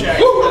subject.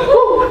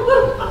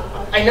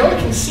 I know it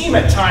can seem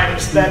at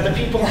times that the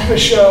people on the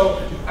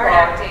show Are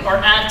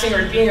acting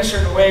or being a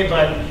certain way,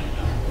 but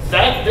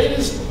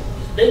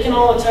they can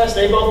all attest.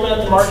 They've both been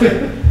at the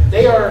market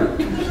They are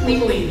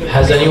completely.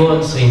 Has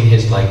anyone seen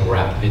his like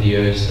rap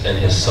videos and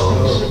his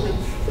songs?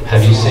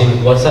 Have you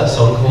seen, what's that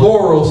song called?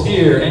 Laurel's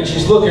here, and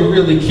she's looking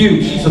really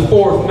cute. She's the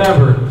 4th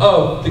member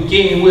of the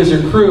Game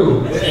Wizard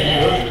crew.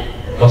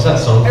 What's that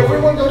song called?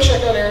 Everyone go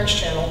check out Aaron's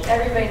channel.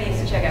 Everybody needs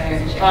to check out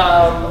Aaron's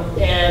channel.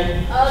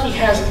 And he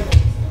has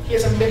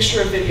a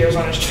mixture of videos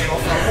on his channel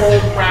from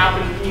old rap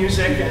and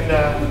music,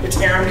 and it's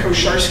Aaron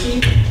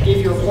Kosharski.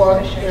 Gave you a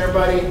plug,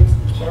 everybody.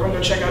 So everyone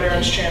go check out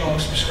Aaron's channel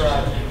and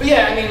subscribe. But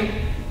yeah, I mean,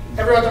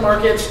 everyone at the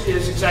market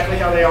is exactly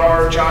how they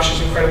are. Josh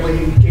is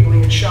incredibly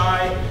giggly and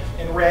shy,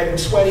 and red and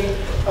sweaty.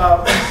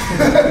 All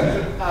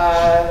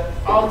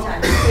the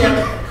time.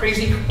 Yeah,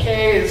 Crazy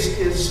K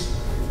is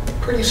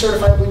pretty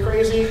certifiably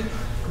crazy.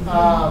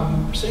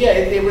 So yeah,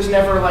 it was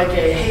never like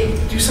a,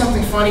 hey, do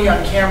something funny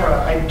on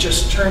camera. I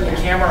just turned the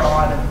camera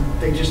on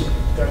and they're just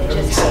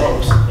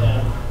themselves.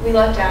 Yeah. We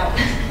lucked out.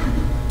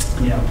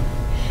 Yeah.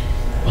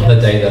 On the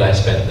day that I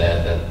spent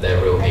there, they're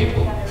real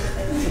people.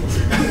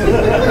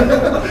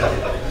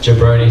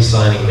 Jabroni's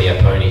signing me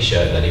a pony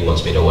shirt that he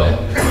wants me to wear.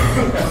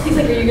 He's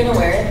like, are you gonna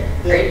wear it?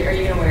 Are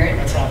you gonna wear it?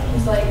 That's happening.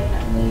 He's like,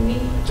 maybe.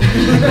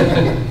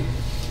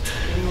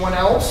 Anyone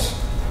else?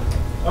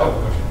 Oh,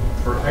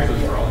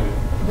 actually, for all of you.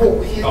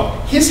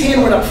 Well, his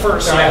hand went up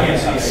first. No, I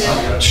can't see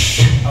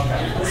it.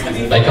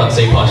 Okay. They can't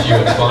see past you,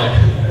 it's fine.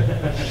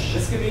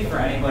 This could be for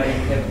anybody.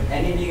 Have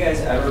any of you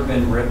guys ever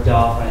been ripped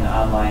off in an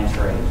online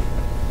trade?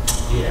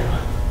 Yeah.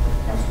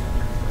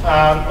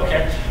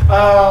 Okay.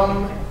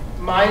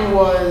 Mine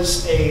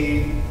was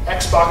a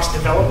Xbox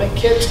development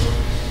kit,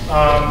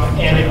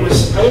 and it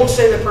was, I won't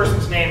say the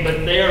person's name,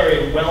 but they are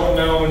a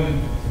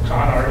well-known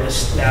con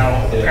artist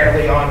now,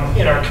 apparently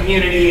in our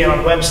community, on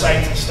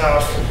websites and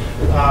stuff,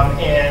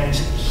 and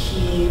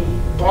he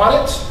bought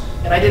it,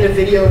 and I did a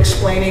video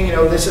explaining,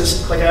 this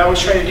is, like I always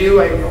try to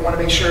do, I want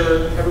to make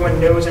sure everyone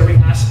knows every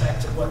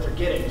aspect of what they're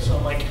getting, so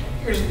I'm like,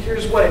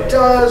 here's what it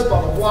does,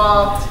 blah, blah,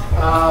 blah,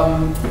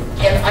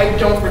 and I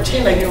don't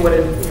pretend I knew what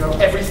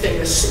everything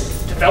this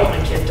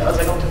development kit does.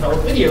 I don't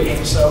develop video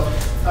games, so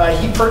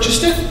he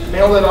purchased it,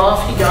 mailed it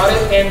off, he got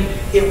it, and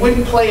it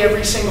wouldn't play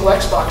every single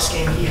Xbox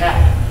game he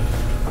had.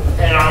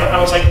 And I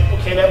was like,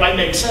 okay, that might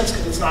make sense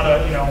because it's not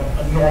a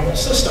normal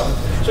system.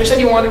 So he said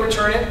he wanted to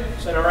return it. I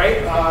said, all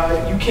right,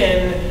 you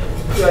can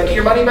get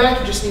your money back.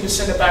 You just need to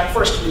send it back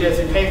first because we did it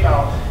through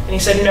PayPal. And he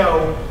said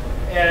no.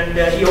 And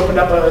he opened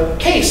up a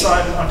case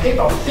on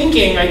PayPal,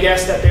 thinking, I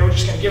guess, that they were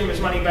just going to give him his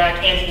money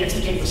back and he gets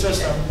to keep the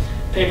system.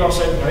 PayPal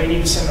said, no, you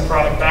need to send the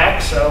product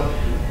back. So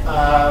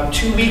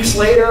 2 weeks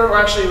later, or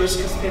actually it was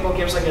because PayPal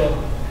gives like a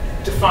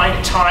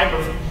defined time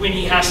of when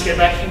he has to get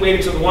back. He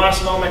waited to the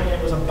last moment, and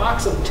it was a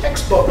box of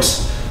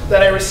textbooks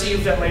that I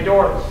received at my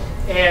door.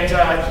 And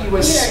he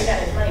was... He already got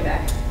his money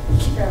back.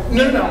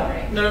 No,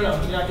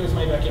 he did not get his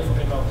money back yet from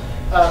PayPal.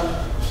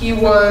 He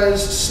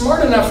was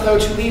smart enough, though,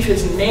 to leave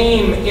his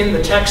name in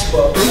the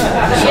textbook. So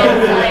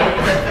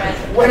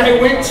when I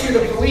went to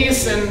the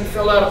police and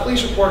filled out a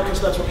police report,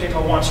 because that's what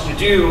PayPal wants you to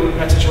do in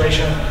that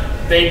situation,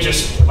 they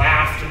just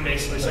laughed and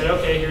basically said,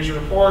 okay, here's your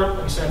report,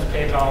 and sent it to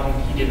PayPal, and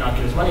he did not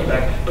get his money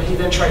back. But he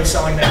then tried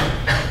selling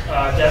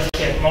that dev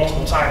kit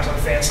multiple times on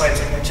fan sites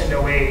like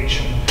Nintendo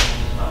Age. And,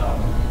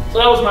 so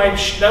that was my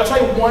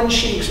one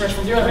shitty experience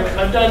from doing it.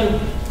 I've done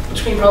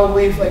between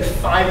probably like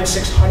 500 and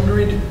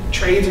 600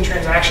 trades and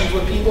transactions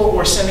with people,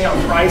 or sending out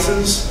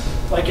prizes,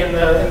 like in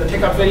the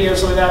pickup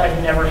videos like that.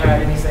 I've never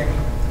had anything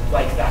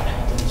like that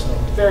happen, so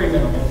very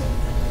minimal.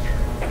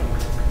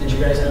 Did you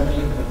guys have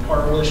any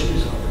horrible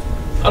issues?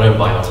 I don't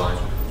buy online.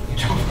 You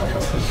don't buy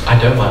online? I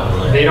don't buy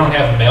online. They don't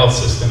have a mail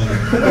system in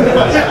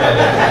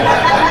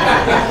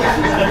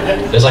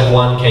There's like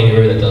one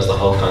kangaroo that does the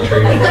whole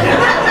country.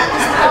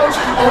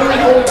 Only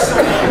holds.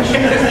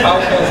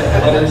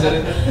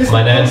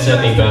 My dad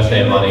sent me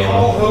birthday money.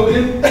 Paul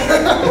Hogan?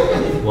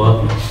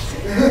 What?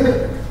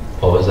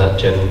 What was that?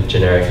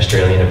 Generic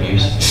Australian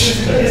abuse?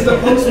 Is the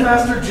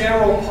Postmaster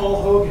General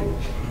Paul Hogan?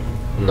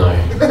 No.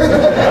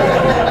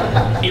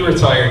 He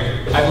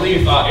retired. I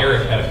believe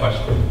Eric had a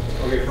question.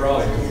 Okay, for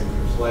all of you,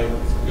 it's like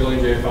Billy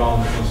J.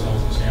 Fallon and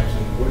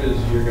Samson, what is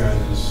your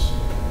guys'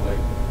 like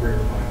rare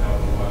find out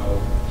in the wild?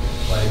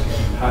 Like,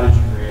 and how did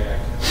you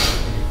react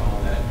when you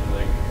found that? You're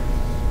like,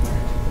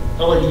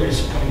 I'll let you guys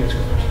go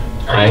first.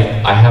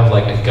 I have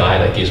like a guy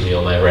that gives me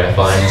all my rare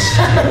finds.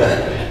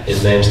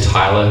 His name's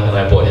Tyler, and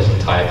I bought his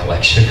entire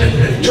collection.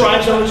 He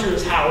drives over to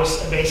his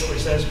house and basically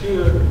says,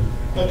 here,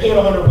 I paid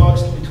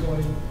 $100 to be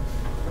 20.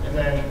 And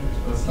then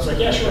he's like,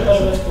 yeah, sure.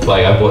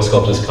 Like, I bought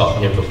Sculptor's Cup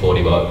from him for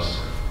 $40.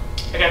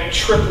 I got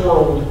Trip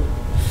World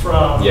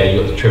from... Yeah,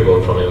 you got the Trip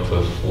World from him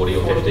for 40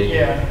 or 50.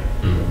 Yeah,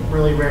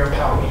 really rare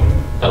PAL game.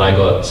 And I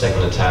got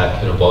Second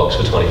Attack in a box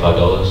for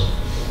 $25.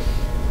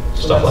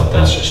 Stuff like that.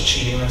 That's just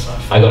cheating, that's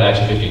not fair. I got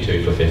Action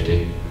 52 for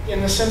 50.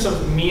 In the sense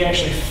of me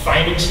actually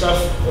finding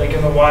stuff, like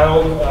in the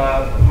wild,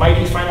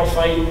 Mighty Final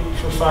Fight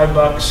for $5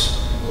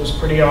 was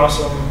pretty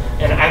awesome.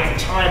 And at the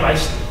time,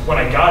 when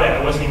I got it,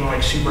 I wasn't even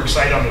like super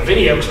excited on the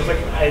video, because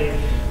I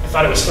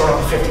thought it was still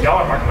around the $50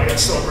 mark. I'm like,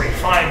 that's still a great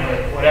find,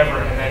 but whatever.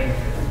 And then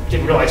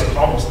didn't realize it was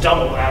almost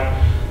double that.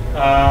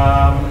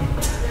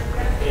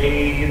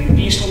 a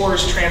Beast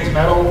Wars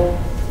Transmetal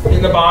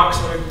in the box,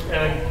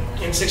 an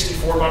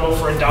N64 bundle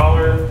for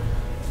 $1.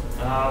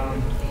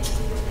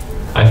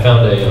 I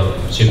found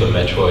a Super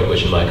Metroid,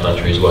 which in my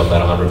country is worth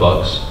about $100.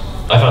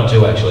 I found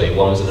two actually.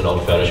 One was in an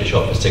old furniture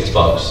shop for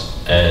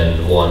 $6,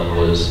 and one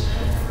was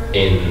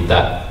in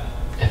that,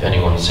 if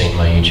anyone's seen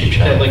my YouTube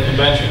channel. Like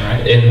convention,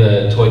 right? In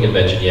the toy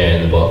convention, yeah,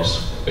 in the box,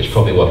 which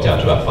probably worked out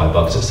to about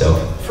 $5 itself.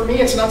 For me,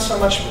 it's not so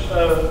much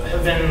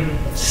have been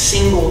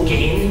single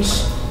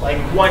games, like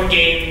one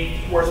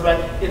game worth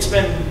about. It's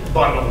been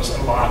bundles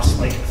and lots,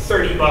 like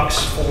 $30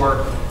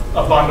 for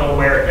a bundle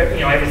where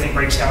everything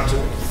breaks down to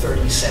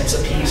 30 cents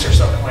a piece or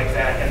something like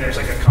that, and there's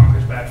like a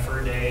Conker's Bad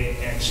Fur Day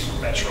and Super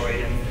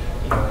Metroid and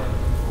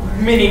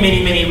many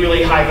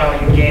really high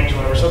value games,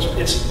 whatever. So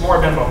it's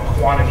more been about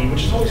quantity,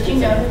 which is always good. Do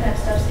you know that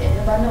stuff's in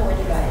the bundle when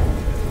you buy it?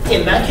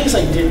 In that case,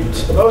 I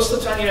didn't. Most of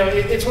the time,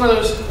 it's one of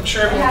those. I'm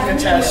sure everyone can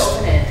attest.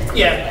 Open it.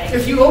 Yeah,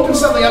 if you open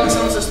something up and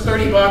someone says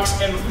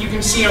 $30 and you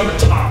can see on the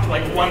top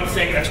like one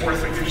thing that's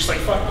worth it, you're just like,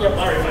 fuck, yep,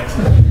 all right,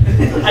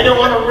 thanks. I don't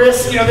want to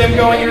risk, them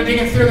going,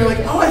 digging through, and they're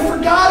like, oh, I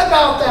forgot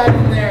about that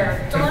in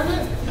there. Darn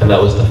it. And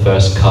that was the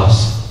first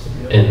cuss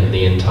in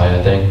the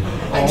entire thing.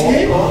 I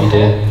did? You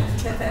did.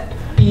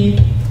 Beep.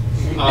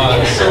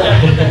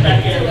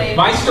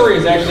 My story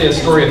is actually a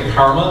story of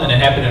karma, and it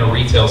happened in a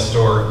retail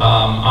store.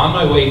 On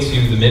my way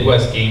to the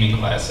Midwest Gaming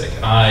Classic,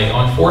 I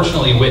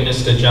unfortunately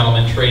witnessed a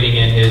gentleman trading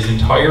in his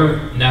entire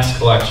NES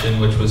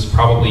collection, which was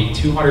probably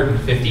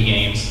 250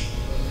 games.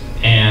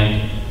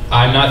 And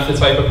I'm not the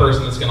type of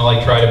person that's going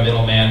to try to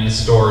middleman the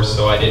store,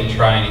 so I didn't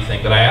try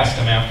anything. But I asked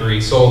him after he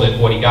sold it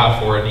what he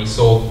got for it, and he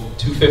sold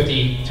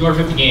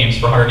 250 games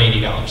for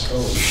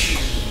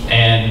 $180.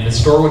 And the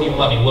store wouldn't even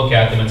let me look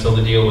at them until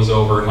the deal was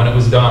over. And when it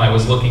was done, I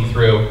was looking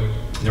through,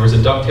 and there was a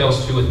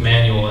DuckTales 2 with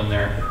manual in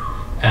there.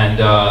 And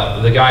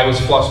the guy was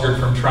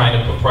flustered from trying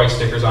to put price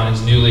stickers on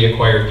his newly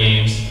acquired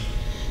games.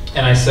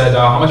 And I said,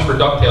 how much for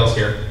DuckTales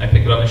here? And I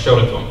picked it up and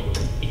showed it to him.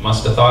 He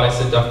must have thought I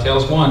said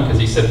DuckTales 1 because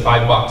he said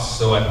 $5.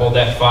 So I pulled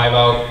that 5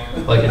 out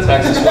like a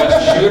Texas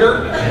West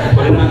shooter,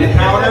 put it on the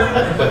counter,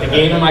 put the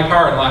game in my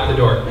car, and locked the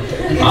door.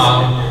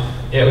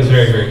 It was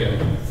very, very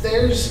good.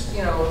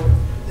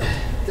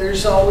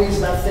 There's always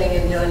that thing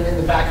in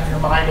the back of your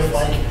mind of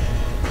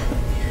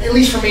at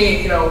least for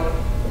me,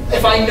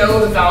 if I know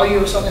the value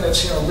of something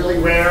that's really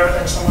rare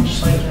and someone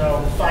just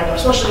 $5,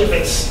 especially if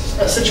it's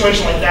a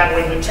situation like that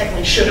where you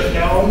technically should have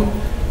known,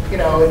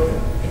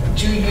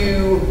 do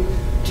you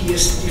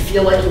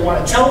feel like you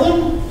want to tell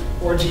them,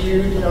 or do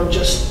you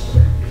just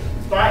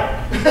buy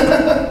it?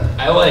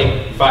 I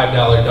like $5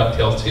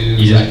 DuckTales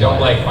 2s. I don't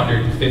like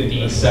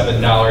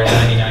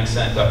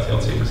 $157.99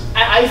 DuckTales 2s.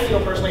 I feel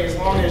personally, as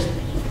long as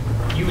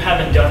you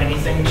haven't done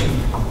anything to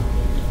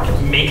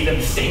make them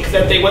think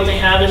that what they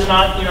have is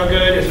not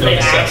good. If they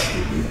ask,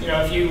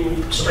 if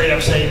you straight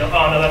up say, oh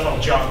no, that's all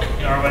junk,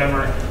 or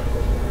whatever,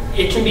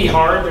 it can be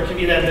hard. There can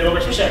be that middle,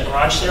 especially at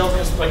garage sales,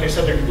 because like I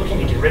said, they're looking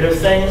to get rid of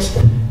things.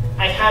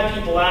 I've had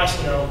people ask,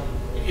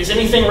 is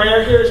anything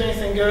rare here? Is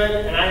anything good?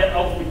 And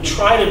I'll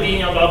try to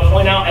be, I've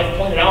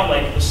pointed out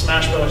like the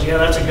Smash Bros. Yeah,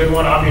 that's a good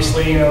one,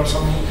 obviously,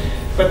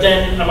 But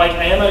then I'm like,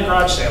 I am at a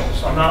garage sale,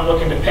 so I'm not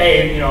looking to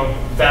pay,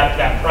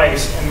 that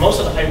price. And most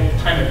of the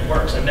time it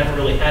works. I've never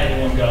really had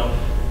anyone go,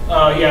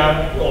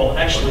 yeah, well,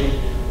 actually,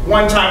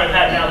 one time I've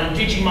had now the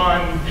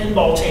Digimon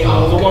pinball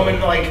table. The woman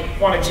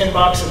wanted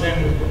 $10 and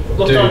then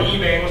looked on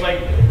eBay and was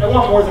like, I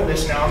want more than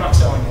this now. I'm not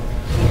selling it.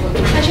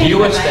 You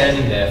were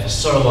standing there for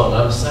so long.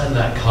 I'm sat in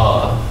that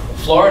car.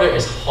 Florida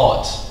is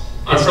hot.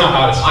 It's not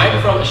hot. I'm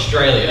from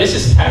Australia. This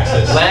is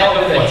Texas. Land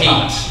of the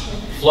heat.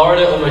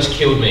 Florida almost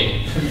killed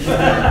me.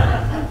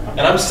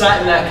 And I'm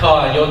sat in that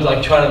car, and you're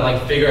trying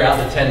to figure out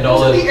the $10.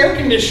 The air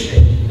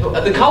conditioning.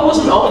 The car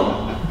wasn't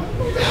on.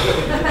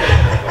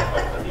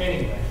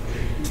 Anyway,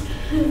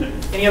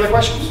 any other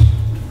questions?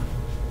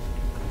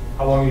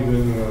 How long have you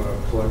been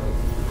collecting?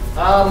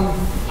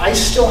 I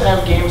still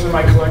have games in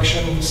my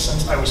collection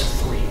since I was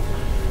 3.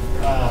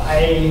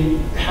 I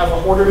have a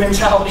hoarder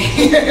mentality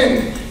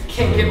and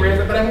can't get rid of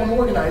it, but I'm an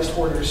organized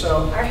hoarder,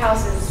 so. Our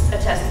house is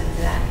attested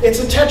to that. It's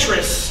a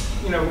Tetris,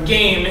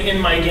 game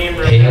in my game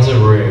room. He has a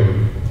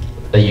room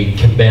that you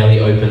can barely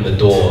open the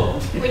door.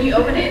 When you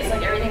open it, it's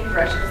like everything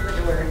brushes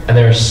the door. And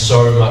there is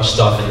so much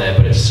stuff in there,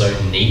 but it's so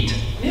neat.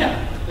 Yeah.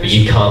 But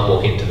you can't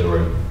walk into the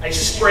room. I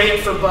spray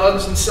it for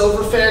bugs and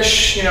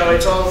silverfish.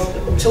 It's all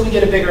until we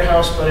get a bigger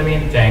house. But I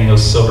mean, dang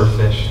those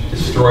silverfish,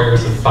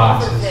 destroyers of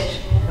boxes. Silverfish.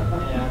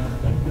 Yeah.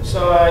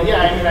 So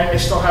I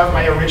still have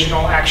my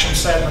original action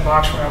set in the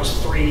box when I was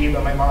 3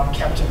 that my mom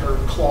kept in her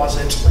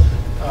closet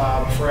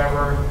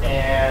forever.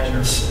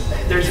 And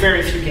there's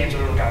very few games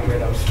I've ever gotten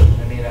rid of.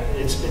 I mean,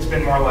 it's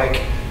been more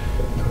like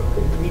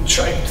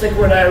I think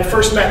when I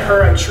first met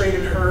her, I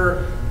traded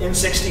her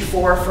N64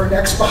 for an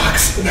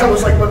Xbox. And that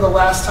was one of the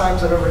last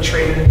times I've ever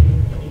traded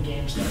any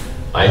games.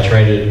 I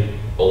traded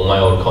all my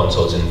old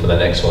consoles in for the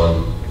next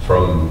one,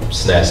 from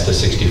SNES to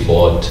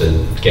 64 to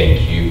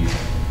GameCube.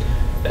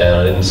 And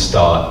I didn't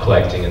start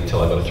collecting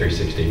until I got a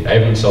 360. I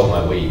even sold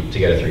my Wii to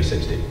get a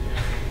 360.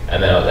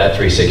 And then at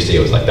 360, it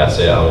was like, that's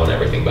it, I want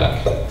everything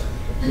back.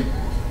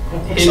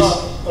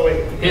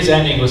 His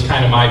ending was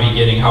kind of my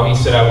beginning, how he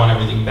said I want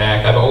everything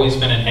back. I've always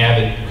been an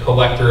avid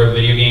collector of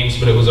video games,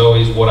 but it was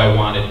always what I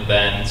wanted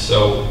then.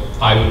 So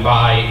I would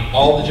buy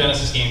all the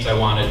Genesis games I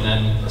wanted, and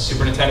then a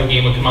Super Nintendo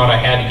game would come out I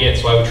had to get,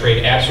 so I would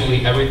trade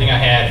absolutely everything I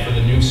had for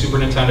the new Super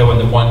Nintendo and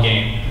the one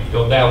game.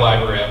 Build that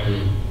library up.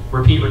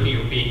 Repeat, repeat,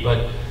 repeat.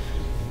 But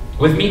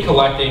with me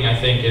collecting, I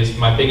think is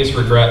my biggest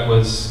regret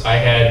was I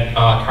had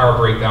a car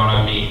breakdown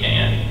on me,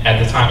 and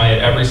at the time I had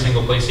every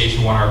single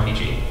PlayStation 1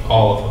 RPG,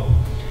 all of them.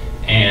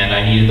 And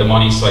I needed the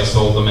money, so I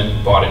sold them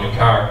and bought a new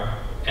car.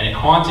 And it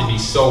haunted me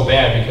so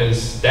bad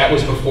because that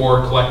was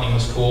before collecting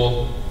was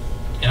cool.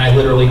 And I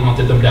literally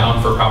hunted them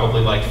down for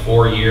probably like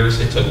 4 years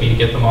it took me to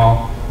get them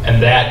all.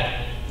 And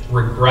that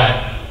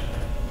regret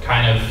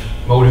kind of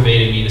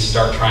motivated me to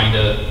start trying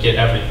to get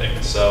everything.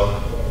 So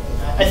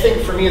I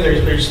think for me,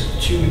 there's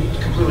two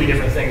completely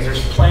different things.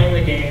 There's playing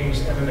the games,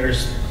 and then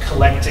there's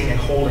collecting and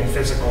holding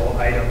physical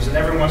items. And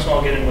every once in a while,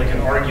 I'll get into like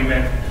an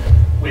argument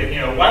with,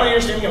 why don't you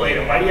just emulate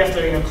them? Why do you have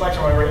to collect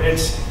them? Whatever.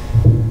 It's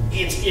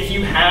if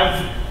you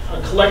have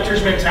a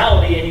collector's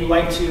mentality and you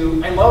like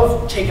to, I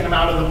love taking them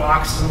out of the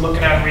boxes and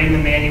looking at them, reading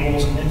the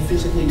manuals, and then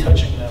physically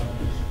touching them,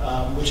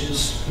 which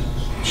is.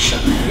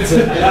 He'll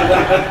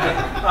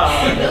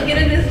get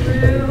in his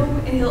room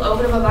and he'll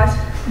open up a box.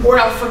 Or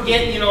I'll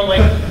forget, kind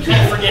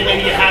of forget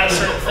maybe you had a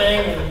certain thing,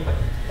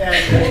 and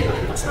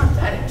it's not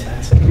that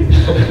intense.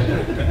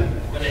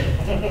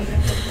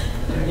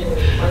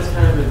 That's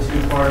kind of a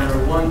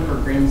two-parter. One for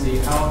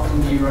Grimsie. How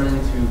often do you run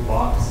into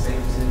box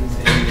Simpsons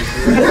in your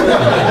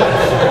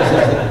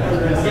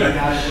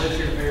What's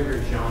your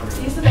favorite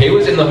genre? He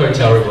was in the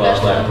hotel room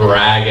last night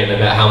bragging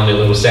about how many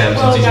little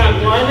Samsons he's got.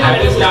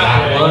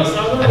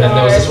 And then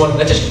there was this one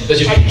that just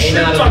came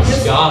out of the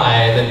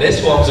sky, and then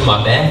this one was in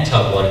my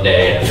bathtub one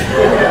day.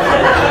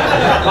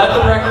 Let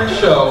the record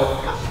show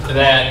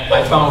that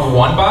I found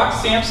one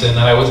box Samson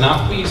that I was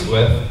not pleased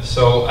with,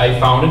 so I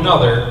found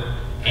another,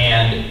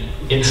 and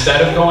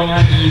instead of going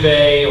on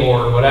eBay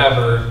or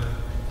whatever,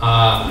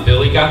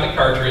 Billy got the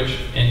cartridge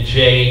and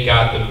Jay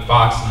got the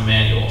box and the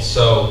manual.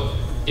 So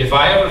if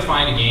I ever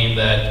find a game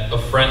that a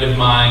friend of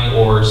mine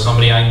or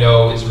somebody I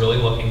know is really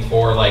looking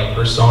for, like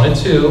Persona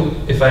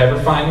 2, if I ever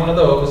find one of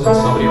those and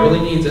somebody really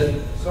needs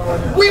it,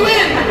 we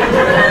win!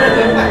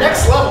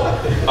 Next level.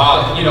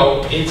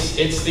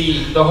 It's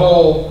the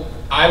whole,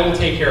 I will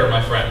take care of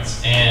my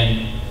friends,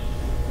 and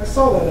I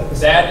saw that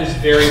episode. That is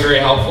very, very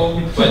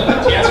helpful. But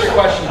to answer your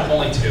question,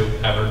 only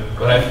 2 ever.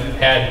 But I've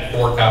had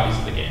 4 copies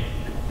of the game.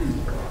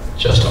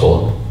 Just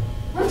 4.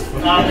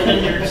 And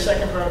then your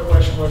second part of the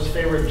question was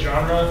favorite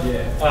genre.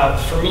 Yeah.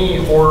 For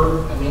me,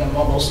 horror. I mean, I'm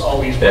almost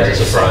always wearing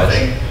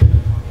something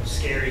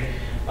scary. He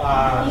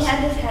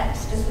had this hat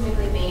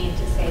specifically made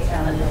to say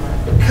Silent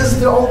Hill. Because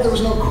there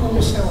was no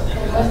cool Silent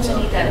Hill. It wasn't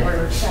to need that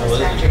word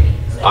satisfactory.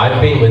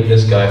 I've been with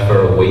this guy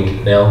for a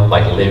week now,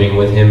 like living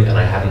with him, and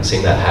I haven't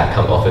seen that hat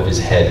come off of his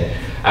head.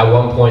 At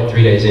one point,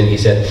 3 days in, he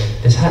said,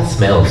 "This hat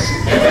smells."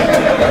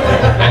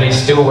 And he's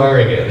still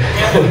wearing it.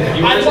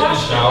 He wears it in the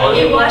shower.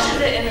 He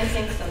washes it in the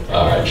sink sometimes.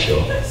 Alright,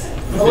 sure.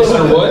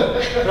 Mr.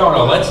 Wood?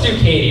 No, let's do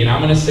Katie, and I'm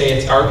going to say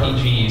it's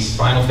RPGs,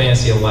 Final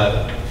Fantasy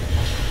 11.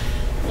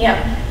 Yeah,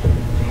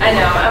 I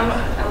know,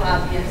 I'm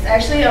obvious.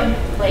 Actually, I'm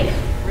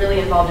really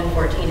involved in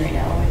 14 right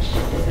now, which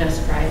is no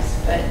surprise.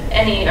 But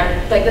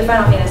like the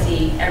Final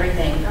Fantasy,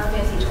 everything. Final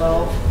Fantasy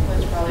 12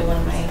 was probably one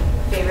of my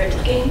favorite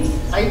games.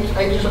 I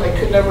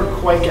could never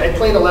quite I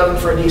played 11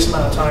 for a decent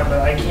amount of time,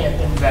 but I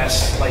can't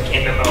invest like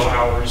MMO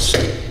hours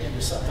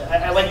into something.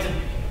 I like to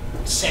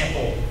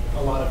sample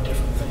a lot of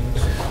different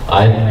things.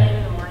 I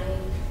in the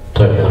morning.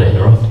 don't want to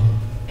interrupt.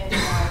 And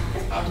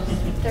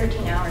just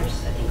 13 hours,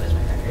 I think was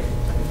my record.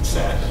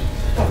 Sad.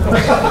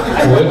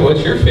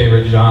 What's your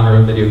favorite genre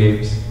of video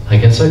games? I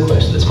get so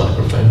close to this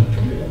microphone.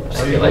 I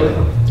feel like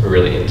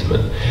really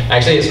intimate.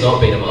 Actually, it's not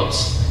beat 'em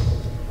ups.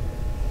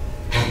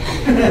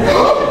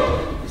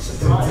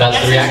 That's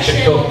the reaction.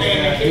 Channel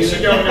name, in case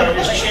you don't know,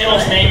 his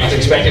channel's name I was is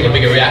expecting a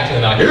bigger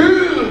reaction than that.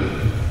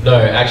 No,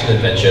 action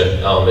adventure.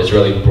 It's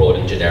really broad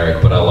and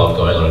generic, but I love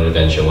going on an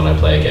adventure when I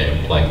play a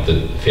game. Like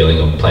the feeling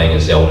of playing a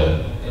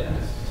Zelda,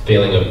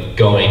 feeling of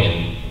going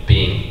and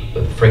being a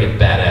friggin'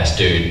 badass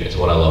dude is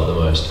what I love the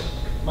most.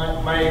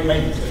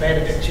 if I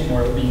had to pick 2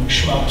 more, it would be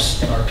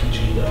shmups and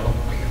RPG though.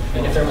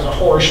 And if there was a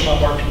horror shmup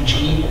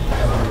RPG,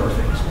 that would be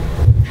perfect.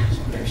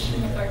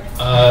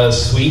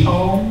 Sweet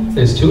Home.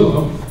 There's 2 of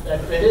them.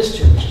 It is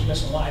 2, which is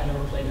missing one. I've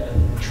never played a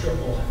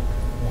triple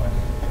one.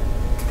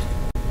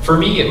 For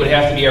me, it would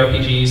have to be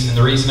RPGs, and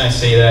the reason I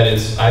say that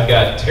is I've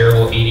got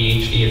terrible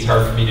ADHD. It's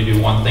hard for me to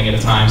do one thing at a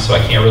time, so I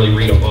can't really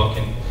read a book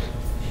and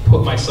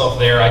put myself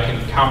there. I can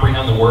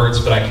comprehend the words,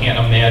 but I can't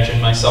imagine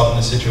myself in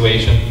the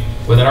situation.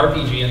 With an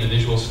RPG and the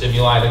visual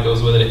stimuli that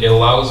goes with it, it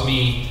allows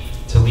me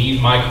to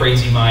leave my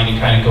crazy mind and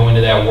kind of go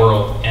into that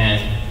world,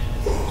 and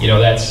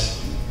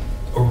that's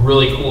a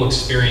really cool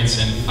experience.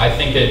 And I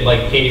think that,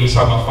 like Katie was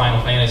talking about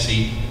Final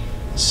Fantasy,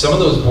 some of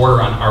those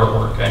border on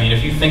artwork. I mean,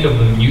 if you think of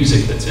the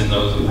music that's in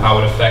those and how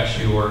it affects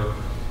you, or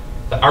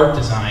art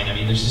design. I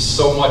mean, there's just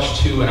so much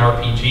to an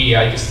RPG.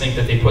 I just think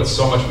that they put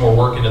so much more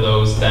work into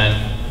those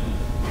than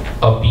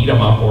a beat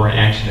 'em up or an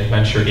action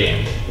adventure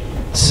game.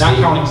 Not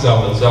counting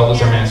Zelda.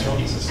 Zeldas are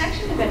masterpieces.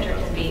 Action adventure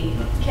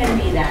can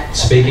be that.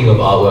 Speaking of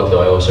artwork,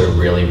 though, I also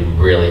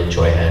really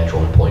enjoy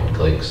hand-drawn point and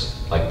clicks,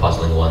 like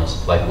puzzling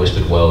ones, like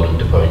Whispered World and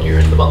Deponia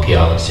and the Monkey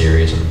Island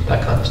series and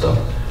that kind of stuff.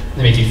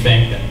 They make you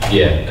think.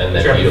 Yeah, and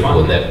they're beautiful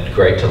and they're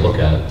great to look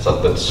at.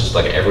 So that's just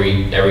like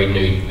every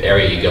new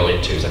area you go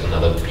into is like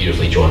another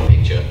beautifully drawn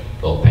picture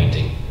or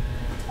painting.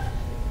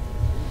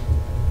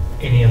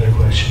 Any other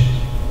questions?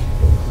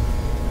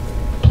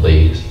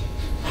 Please.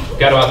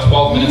 Got about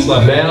 12 minutes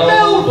left.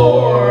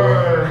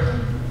 Melbourne!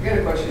 I got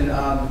a question.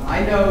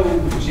 I know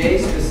Jay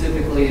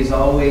specifically is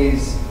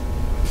always,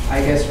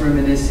 I guess,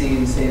 reminiscing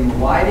and saying,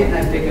 why didn't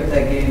I pick up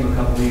that game a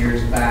couple of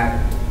years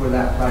back for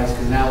that price?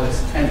 Because now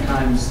it's 10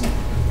 times,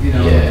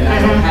 and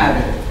I don't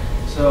have it.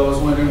 So I was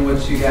wondering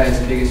what's you guys'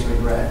 biggest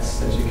regrets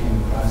that you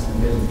came across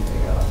and didn't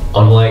pick up?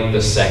 On like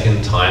the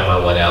second time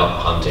I went out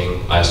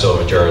hunting, I saw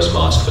Majora's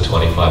Mask for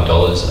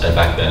 $25, and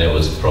back then it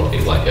was probably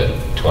like a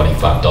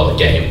 $25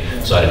 game,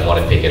 so I didn't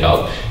want to pick it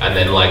up. And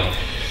then like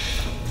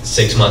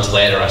 6 months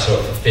later, I saw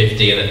it for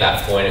 $50, and at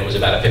that point it was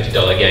about a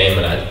 $50 game,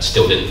 and I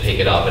still didn't pick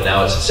it up. And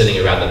now it's sitting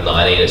around the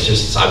 90, and it's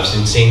just, I've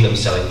been seeing them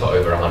selling for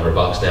over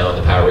 $100 now in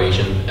the Power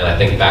region, and I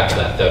think back to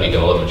that $30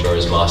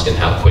 Majora's Mask and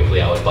how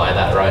quickly I would buy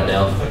that right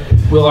now.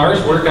 Will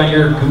ours work on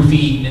your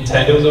goofy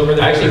Nintendos over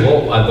there? I actually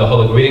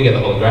bought we didn't get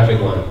the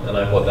holographic one, and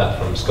I bought that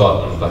from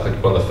Scott, and like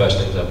one of the first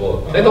things I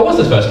bought. I think that was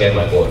the first game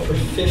I bought. For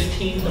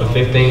 $15? For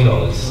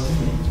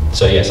 $15.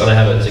 So yes, and I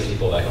have a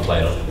 64 that I can play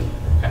it on.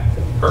 Okay,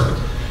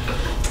 perfect.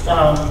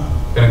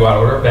 Gonna go out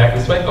of order, back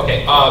this way?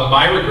 Okay,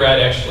 my regret,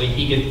 actually,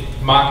 he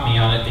could mock me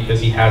on it because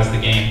he has the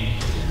game.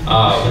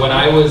 When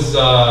I was,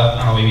 I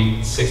don't know,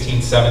 maybe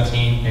 16,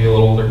 17, maybe a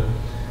little older,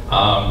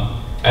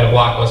 I had a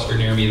Blockbuster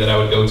near me that I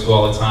would go to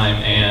all the time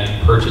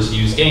and purchase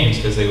used games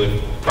because they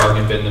would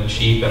bargain bin them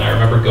cheap. And I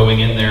remember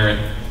going in there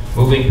and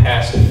moving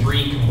past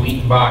 3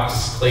 complete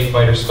box Clay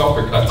Fighter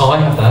Sculptor Cuts. Oh, I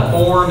have that.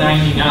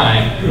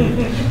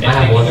 $4.99.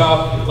 And picking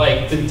up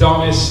like the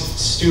dumbest,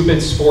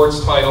 stupid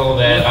sports title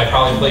that I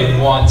probably played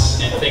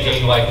once and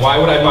thinking like, why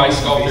would I buy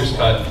Sculptor's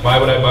Cut? Why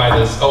would I buy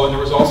this? Oh, and there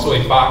was also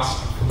a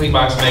complete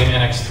box Mega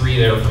Man X3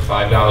 there for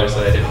 $5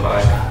 that I didn't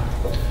buy.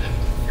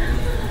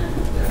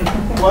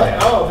 What?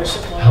 Oh, there's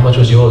something. How much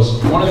was yours?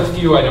 One of the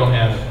few I don't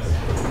have.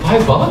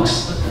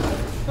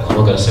 $5? I'm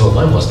not gonna say what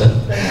mine was then.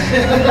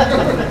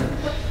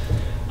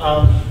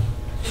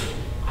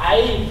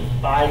 I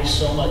buy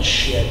so much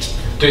shit.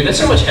 Dude, there's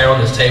so much hair on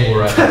this table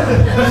right now.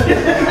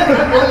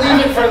 We'll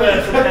leave it for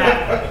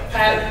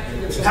Pat.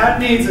 Pat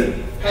needs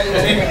it.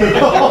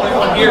 Only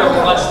one here with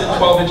less than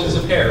 12 inches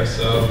of hair,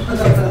 so.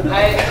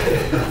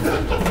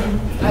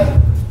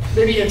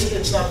 Maybe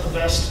it's not the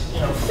best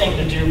thing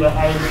to do, but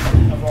I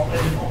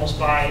almost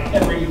buy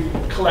every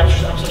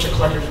collector's. I'm such a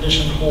collector's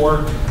edition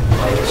whore.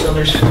 So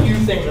there's few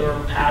things that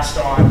were passed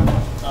on,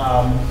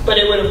 but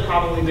it would have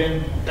probably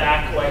been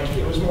back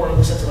it was more of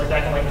the sense of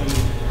back in the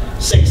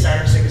Sega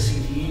Saturn, Sega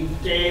CD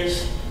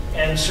days,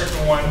 and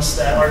certain ones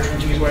that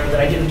R2Ds whatever that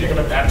I didn't pick up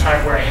at that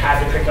time where I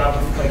had to pick up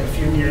a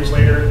few years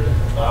later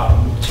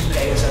to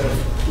pay instead of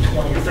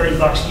 $20 or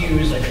 $30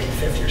 used, I paid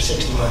 $50 or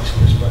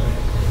 $60 used, but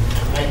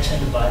I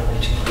tend to buy way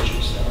too much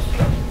stuff.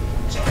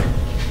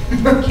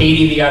 Sorry.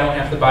 Katie, I don't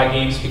have to buy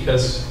games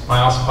because my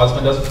awesome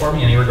husband does it for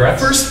me. Any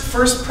regrets?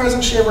 First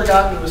present she ever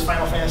got me was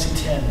Final Fantasy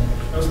X.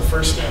 That was the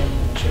first game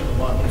she ever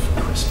bought me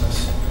for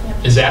Christmas.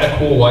 Is that a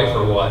cool wife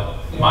or what?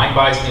 Mine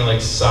buys me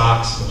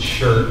socks and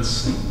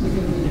shirts,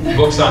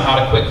 books on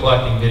how to quit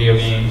collecting video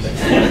games.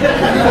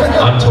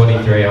 I'm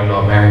 23, I'm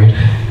not married,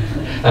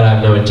 and I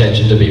have no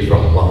intention to be for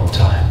a long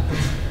time.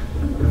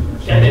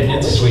 And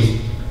it's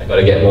sweet. I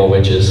gotta get more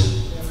witches.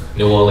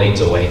 New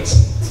Orleans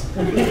awaits.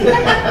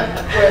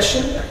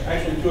 Question?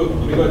 Actually, we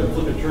go ahead and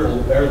flip it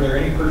through. Are there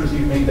any purchases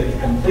you made that you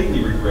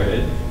completely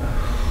regretted?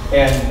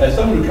 And as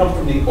someone who comes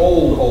from the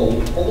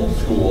old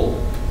school,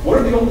 what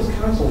are the oldest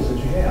consoles that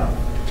you have?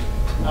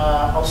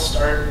 I'll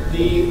start.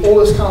 The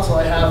oldest console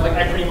I have,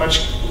 I pretty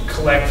much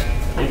collect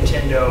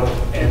Nintendo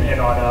and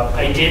on up.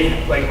 I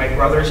did, my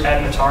brothers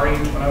had an Atari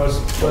when I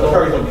was little.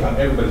 Atari don't count.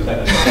 Everybody's had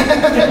an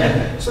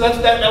Atari. So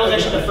that was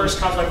actually the first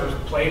console I first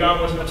played on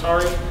was an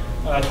Atari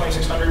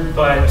 2600.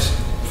 But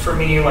for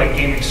me,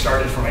 gaming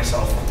started for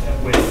myself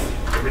with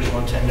the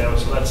original Nintendo.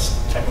 So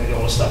that's technically the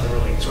oldest stuff I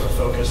really sort of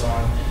focus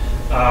on.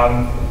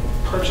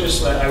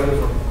 Purchase that I would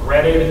have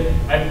regretted.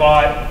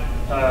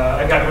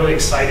 I got really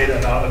excited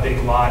about a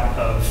big lot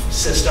of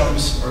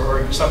systems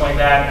or something like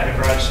that at a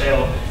garage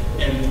sale,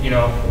 and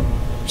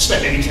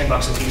spent maybe $10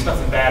 a piece.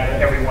 Nothing bad,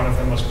 but every one of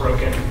them was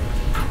broken.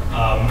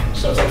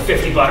 So it's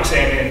 $50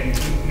 in,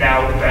 and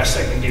now the best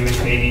I can do is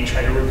maybe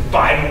try to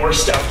buy more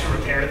stuff to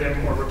repair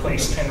them or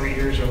replace pen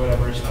readers or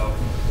whatever. So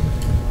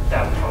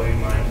that would probably be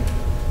mine.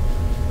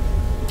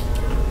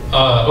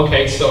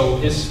 Okay, so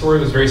his story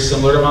was very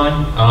similar to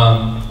mine.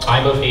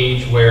 I'm of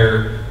age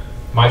where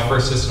my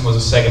first system was a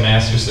Sega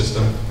Master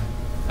System,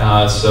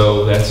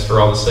 so that's for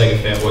all the Sega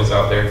fanboys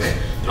out there.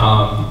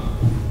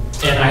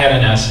 And I had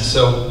an NES,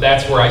 so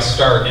that's where I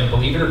start. And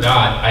believe it or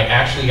not, I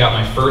actually got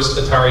my first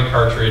Atari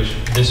cartridge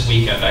this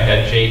weekend. I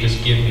had Jay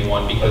just give me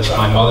one because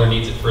my mother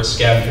needs it for a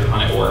scavenger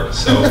hunt at work.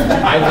 So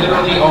I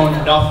literally own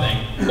nothing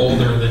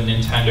older than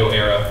Nintendo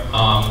era,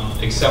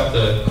 except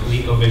the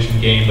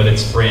ColecoVision game, but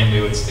it's brand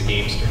new. It's the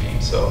Gamester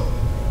game. So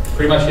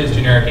pretty much his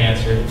generic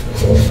answer.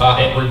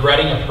 And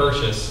regretting a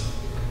purchase,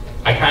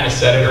 I kind of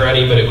said it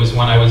already, but it was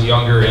when I was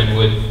younger and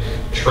would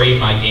trade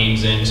my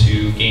games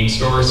into game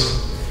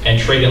stores and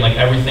trade in like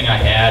everything I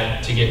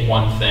had to get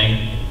one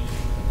thing.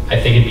 I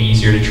think it'd be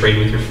easier to trade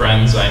with your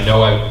friends. I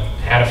know I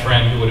had a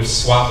friend who would have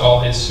swapped all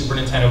his Super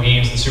Nintendo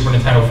games and Super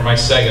Nintendo for my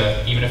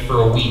Sega, even if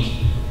for a week.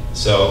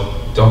 So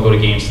don't go to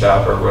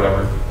GameStop or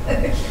whatever.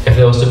 If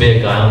there was to be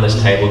a guy on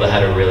this table that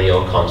had a really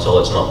old console,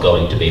 it's not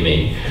going to be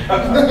me. You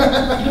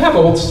have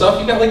old stuff.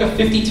 You got like a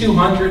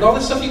 5200. All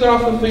this stuff you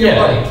got off of your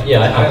buddy.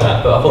 Yeah, I have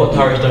that, but I thought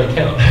Ataris don't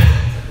count.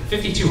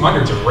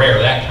 5200s are rare.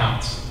 That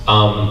counts.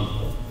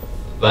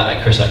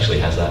 Chris actually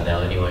has that now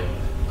anyway.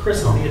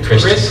 Chris took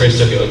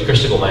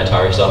my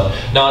Atari stuff.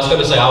 No, I was going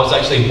to say, I was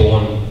actually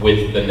born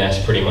with the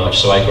NES pretty much,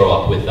 so I grew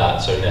up with that,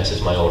 so NES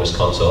is my oldest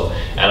console.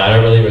 And I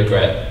don't really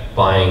regret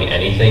buying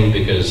anything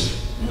because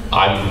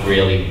I'm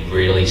really,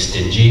 really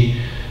stingy,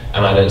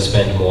 and I don't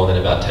spend more than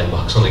about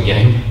 $10 on a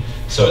game.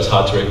 So it's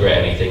hard to regret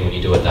anything when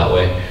you do it that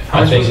way.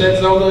 How much was that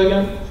Zelda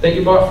again that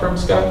you bought from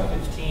Scott?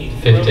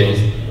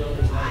 15.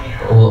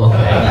 Well,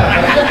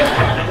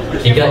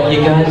 okay. You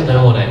guys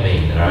know what I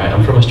mean, alright?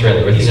 I'm from Australia,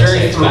 everything I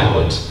say is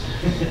backwards.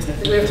 I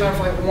think we have time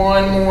for like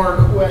one more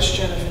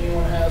question if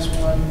anyone has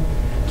one.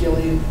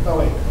 Gilly. Oh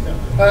wait, no.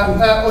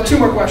 Well, two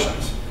more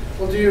questions.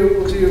 We'll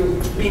do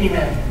Beanie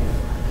Man.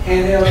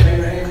 Handheld,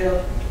 favorite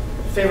handheld?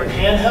 Favorite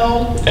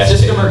handheld?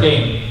 System or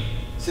game?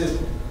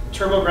 System.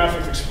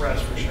 TurboGrafx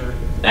Express for sure.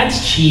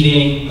 That's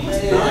cheating.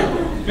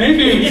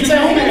 Maybe. It's a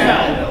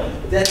handheld.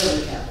 That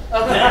doesn't count.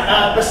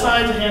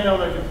 Besides a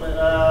handheld I can play,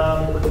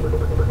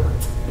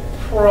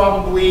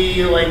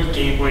 probably like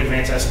Game Boy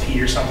Advance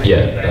SP or something. Yeah,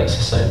 like that. that's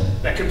the same.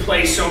 That could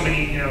play so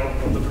many,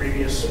 of the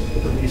previous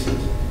releases.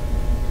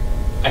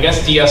 I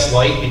guess DS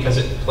Lite because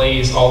it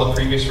plays all the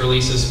previous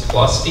releases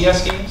plus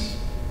DS games.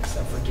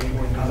 Except for Game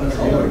Boy Advance.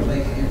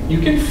 You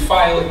can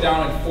file it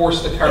down and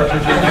force the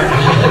cartridge in there.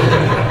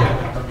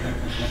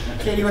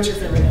 Katie, what's your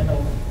favorite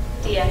handheld?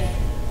 DS.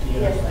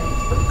 DS Lite.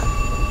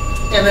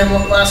 And then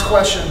one last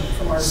question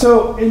from our.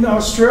 So in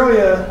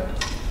Australia,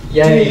 do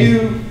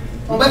you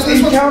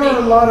encounter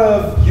a lot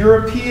of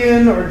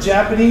European or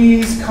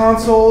Japanese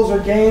consoles or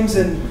games?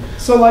 And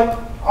so, like,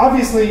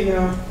 obviously,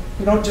 you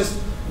don't just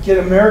get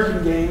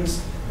American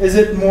games. Is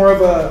it more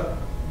of a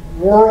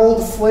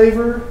world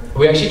flavor?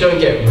 We actually don't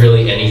get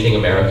really anything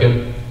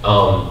American.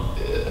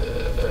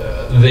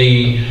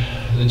 The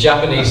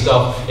Japanese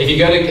stuff. If you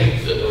go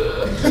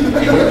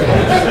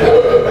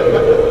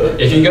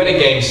to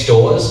game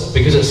stores,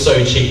 because it's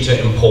so cheap to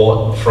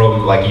import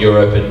from like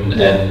Europe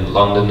and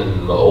London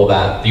and all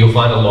that, you'll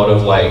find a lot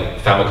of like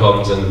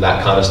Famicoms and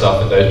that kind of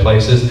stuff at those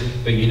places,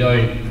 but you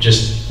don't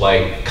just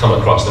like come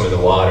across them in the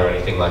wild or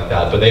anything like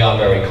that, but they are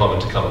very common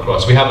to come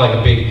across. We have like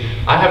a big,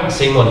 I haven't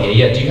seen one here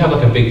yet, do you have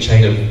like a big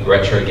chain of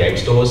retro game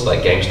stores,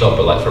 like GameStop,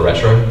 but like for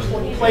retro?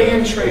 Play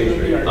and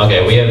trade.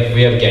 Okay, we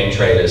have game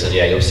traders, and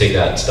yeah, you'll see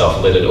that stuff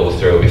littered all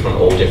through. We're from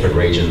all different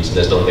regions, and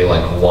there's normally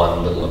like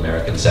one little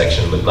American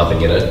section with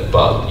nothing in it,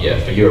 but yeah,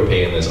 for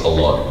European there's a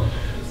lot.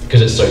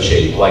 Because it's so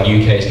cheap. Like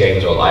UK's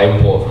games, I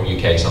import from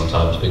UK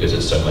sometimes because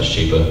it's so much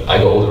cheaper. I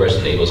got all the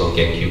Resident Evils on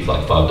GameCube for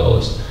like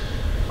 $5.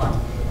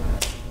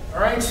 All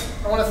right,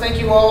 I want to thank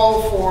you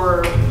all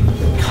for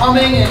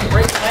coming and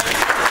breaking down.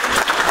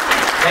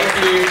 Thank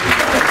you.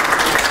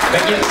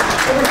 Thank you.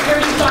 Over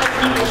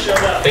 35 people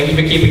showed up. Thank you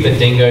for keeping the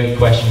dingo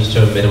questions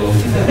to a minimum.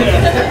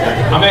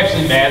 I'm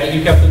actually mad that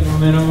you kept them to a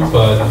minimum,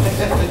 but...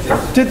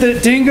 Did the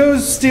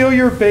dingoes steal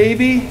your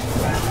baby?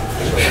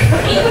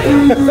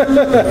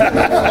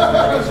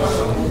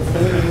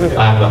 I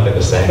have nothing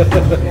to say.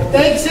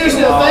 Thanks,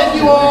 seriously, thank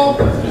you all.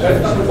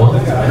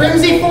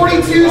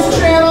 Grimsie42's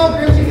channel,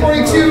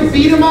 Grimsie42,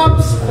 beat 'em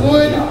ups,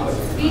 wood,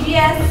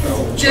 BGS,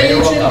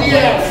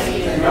 JHNDS.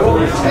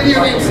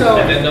 Video game so.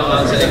 And then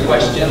not answer any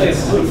questions.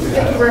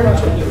 Thank you very much.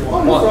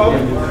 Oh, no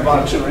problem.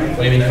 What do you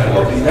mean?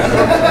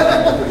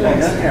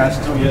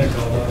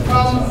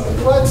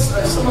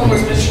 Someone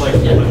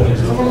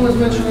was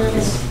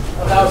mentioning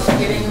about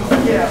getting,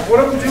 what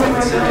I'm doing right now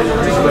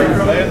is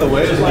Lay in the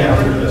way.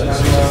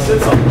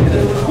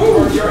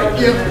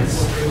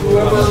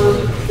 whoever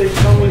they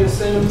tell me to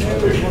send them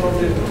to is what I'll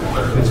do.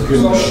 It's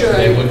good. So should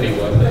I It would be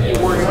worth it.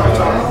 be working on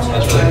time?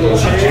 That's really cool.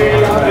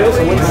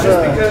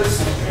 Because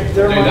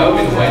they're Dude, that would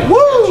be the way.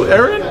 Woo,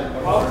 Aaron!